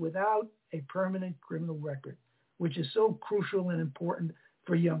experience without a permanent criminal record, which is so crucial and important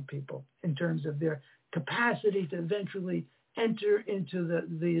for young people in terms of their capacity to eventually enter into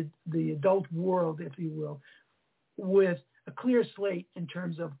the adult world, if you will, with a clear slate in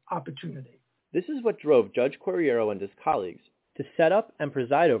terms of opportunity. This is what drove Judge Corriero and his colleagues to set up and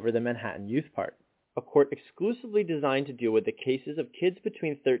preside over the Manhattan Youth Park, a court exclusively designed to deal with the cases of kids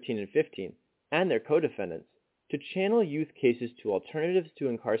between 13 and 15 and their co-defendants, to channel youth cases to alternatives to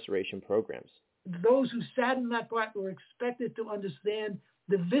incarceration programs. Those who sat in that park were expected to understand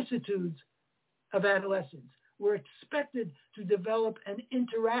the vicissitudes of adolescence, were expected to develop an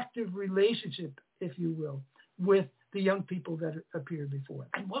interactive relationship, if you will, with the young people that appeared before.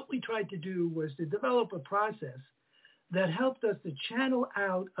 And what we tried to do was to develop a process that helped us to channel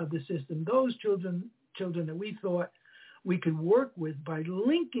out of the system those children that we thought we could work with by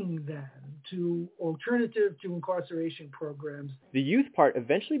linking them to alternative to incarceration programs. The youth part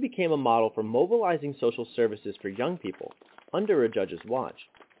eventually became a model for mobilizing social services for young people under a judge's watch.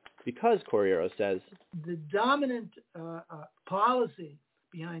 Because, Corriero says, the dominant policy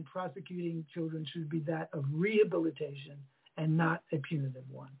behind prosecuting children should be that of rehabilitation and not a punitive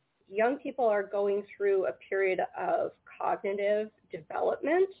one. Young people are going through a period of cognitive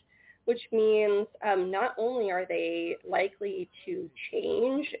development, which means not only are they likely to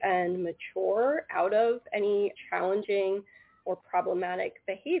change and mature out of any challenging or problematic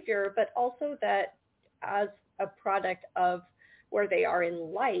behavior, but also that as a product of where they are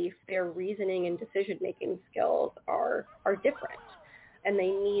in life, their reasoning and decision-making skills are different, and they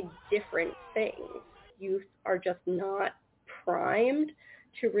need different things. Youth are just not primed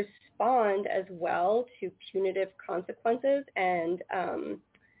to respond as well to punitive consequences and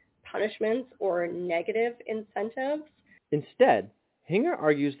punishments or negative incentives. Instead, Hinger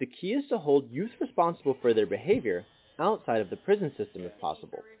argues the key is to hold youth responsible for their behavior outside of the prison system if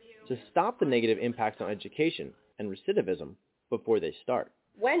possible, to stop the negative impacts on education and recidivism before they start.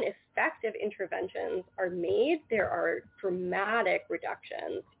 When effective interventions are made, there are dramatic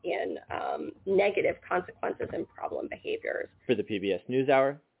reductions in negative consequences and problem behaviors. For the PBS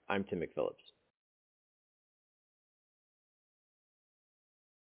NewsHour, I'm Tim McPhillips.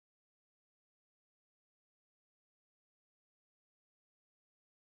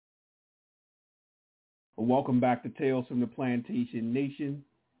 Welcome back to Tales from the Plantation Nation.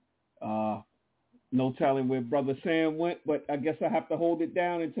 No telling where Brother Sam went, but I guess I have to hold it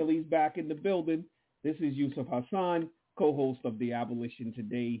down until he's back in the building. This is Yusuf Hassan, co-host of the Abolition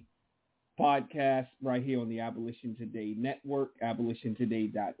Today podcast right here on the Abolition Today network,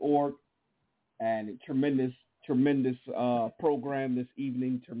 abolitiontoday.org. And a tremendous program this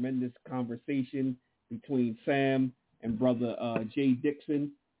evening, tremendous conversation between Sam and Brother Jaubrae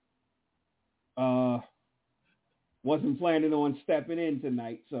Dixon. Wasn't planning on stepping in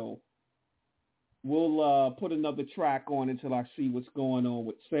tonight, so we'll put another track on until I see what's going on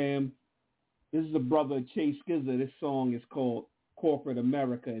with Sam. This is a brother, C.H.A.N.G.E.S. This song is called Corporate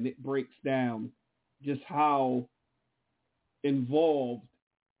America, and it breaks down just how involved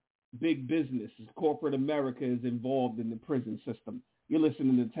big business, corporate America, is involved in the prison system. You're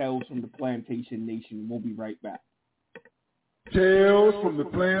listening to Tales from the Plantation Nation. We'll be right back. Tales from the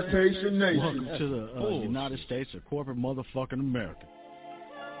Plantation Nation. Welcome to the United States of corporate motherfucking America.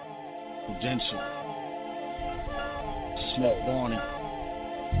 Prudential, Smith Barney,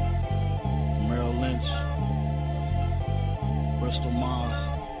 Merrill Lynch, Bristol Myers,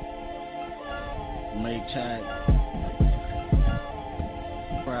 Maytag,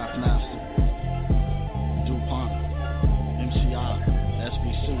 Kraft Master, DuPont, MCI,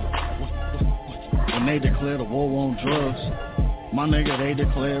 SBC. When they declared a war on drugs, my nigga, they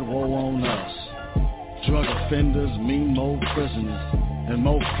declared war on us. Drug offenders mean more prisoners, and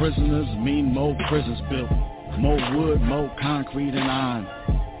more prisoners mean more prisons built. More wood, more concrete and iron.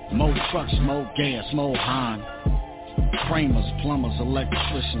 More trucks, more gas, more Hahn. Framers, plumbers,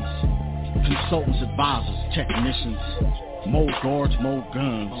 electricians, consultants, advisors, technicians. More guards, more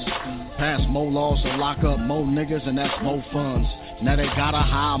guns. Pass more laws to lock up more niggas, and that's more funds. Now they gotta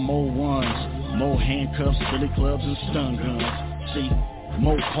hire more ones. More handcuffs, billy clubs, and stun guns. See,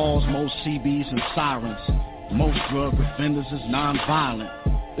 more calls, more CBs and sirens. Most drug offenders is non-violent.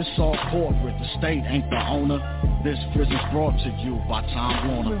 It's all corporate, the state ain't the owner. This prison's brought to you by Time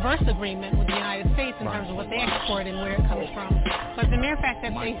Warner. Reverse agreement with the United States in terms of what they export and where it comes from. But the mere fact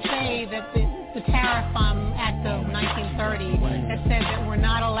that they say that the Tariff Act of 1930 that said that we're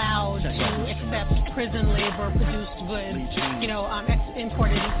not allowed to accept prison labor produced goods,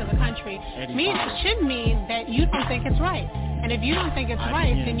 imported into the country, should mean that you don't think it's right. And if you don't think it's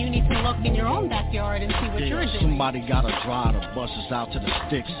right, then you need to look in your own backyard and see what you're doing. Somebody gotta dry the buses out to the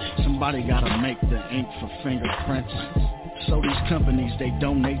sticks. Somebody gotta make the ink for fingerprints. So these companies, they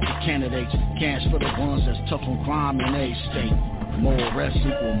donate to candidates. Cash for the ones that's tough on crime in a state. More arrests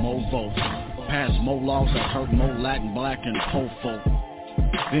equal more votes. Pass more laws that hurt more Latin, black, and poor folk.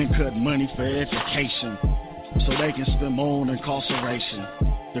 Then cut money for education so they can spend more on incarceration.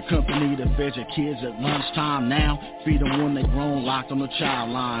 The company that fed your kids at lunchtime now feed them when they grown, locked on the child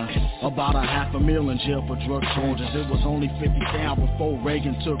line. About $500,000 in jail for drug charges. It was only 50 down before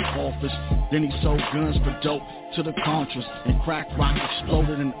Reagan took office. Then he sold guns for dope to the Contras, and crack rock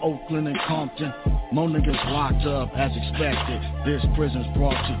exploded in Oakland and Compton. More niggas locked up as expected. This prison's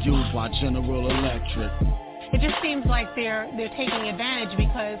brought to you by General Electric. It just seems like they're taking advantage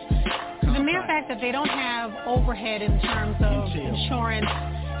because the mere fact that they don't have overhead in terms of insurance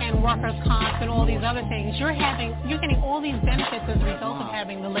and workers' comp and all these other things, you're getting all these benefits as a result of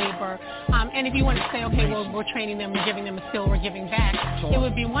having the labor. And if you want to say, okay, well, we're training them, we're giving them a skill, we're giving back, it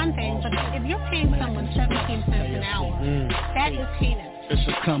would be one thing. But if you're paying someone 17 cents an hour, that is heinous. It's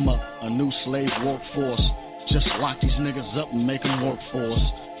a come up, a new slave workforce. Just lock these niggas up and make them work for us.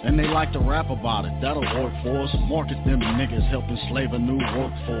 And they like to rap about it, that'll work for us. Market them niggas, help enslave a new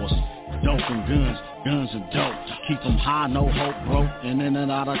workforce. Dope and guns, guns and dope. Keep them high, no hope, bro. And in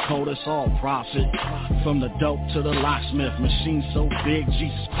and out of code, it's all profit. From the dope to the locksmith, machine so big,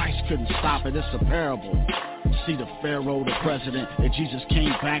 Jesus Christ couldn't stop it, it's a parable. See the Pharaoh, the president, if Jesus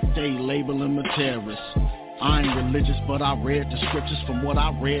came back, they label him a terrorist. I ain't religious, but I read the scriptures. From what I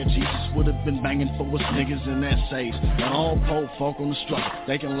read, Jesus would have been banging for us niggas in essays. And all poor folk on the struggle,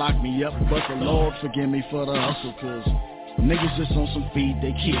 they can lock me up, but the Lord forgive me for the hustle, cause niggas just on some feed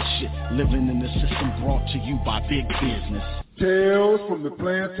they kid shit. Living in the system brought to you by big business. Tales from the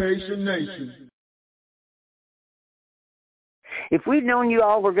Plantation Nation. If we'd known you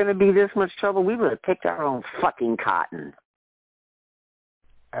all were going to be this much trouble, we would have picked our own fucking cotton.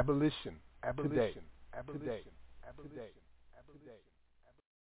 Abolition. Abolition. Abolition. Abolition. Abolition.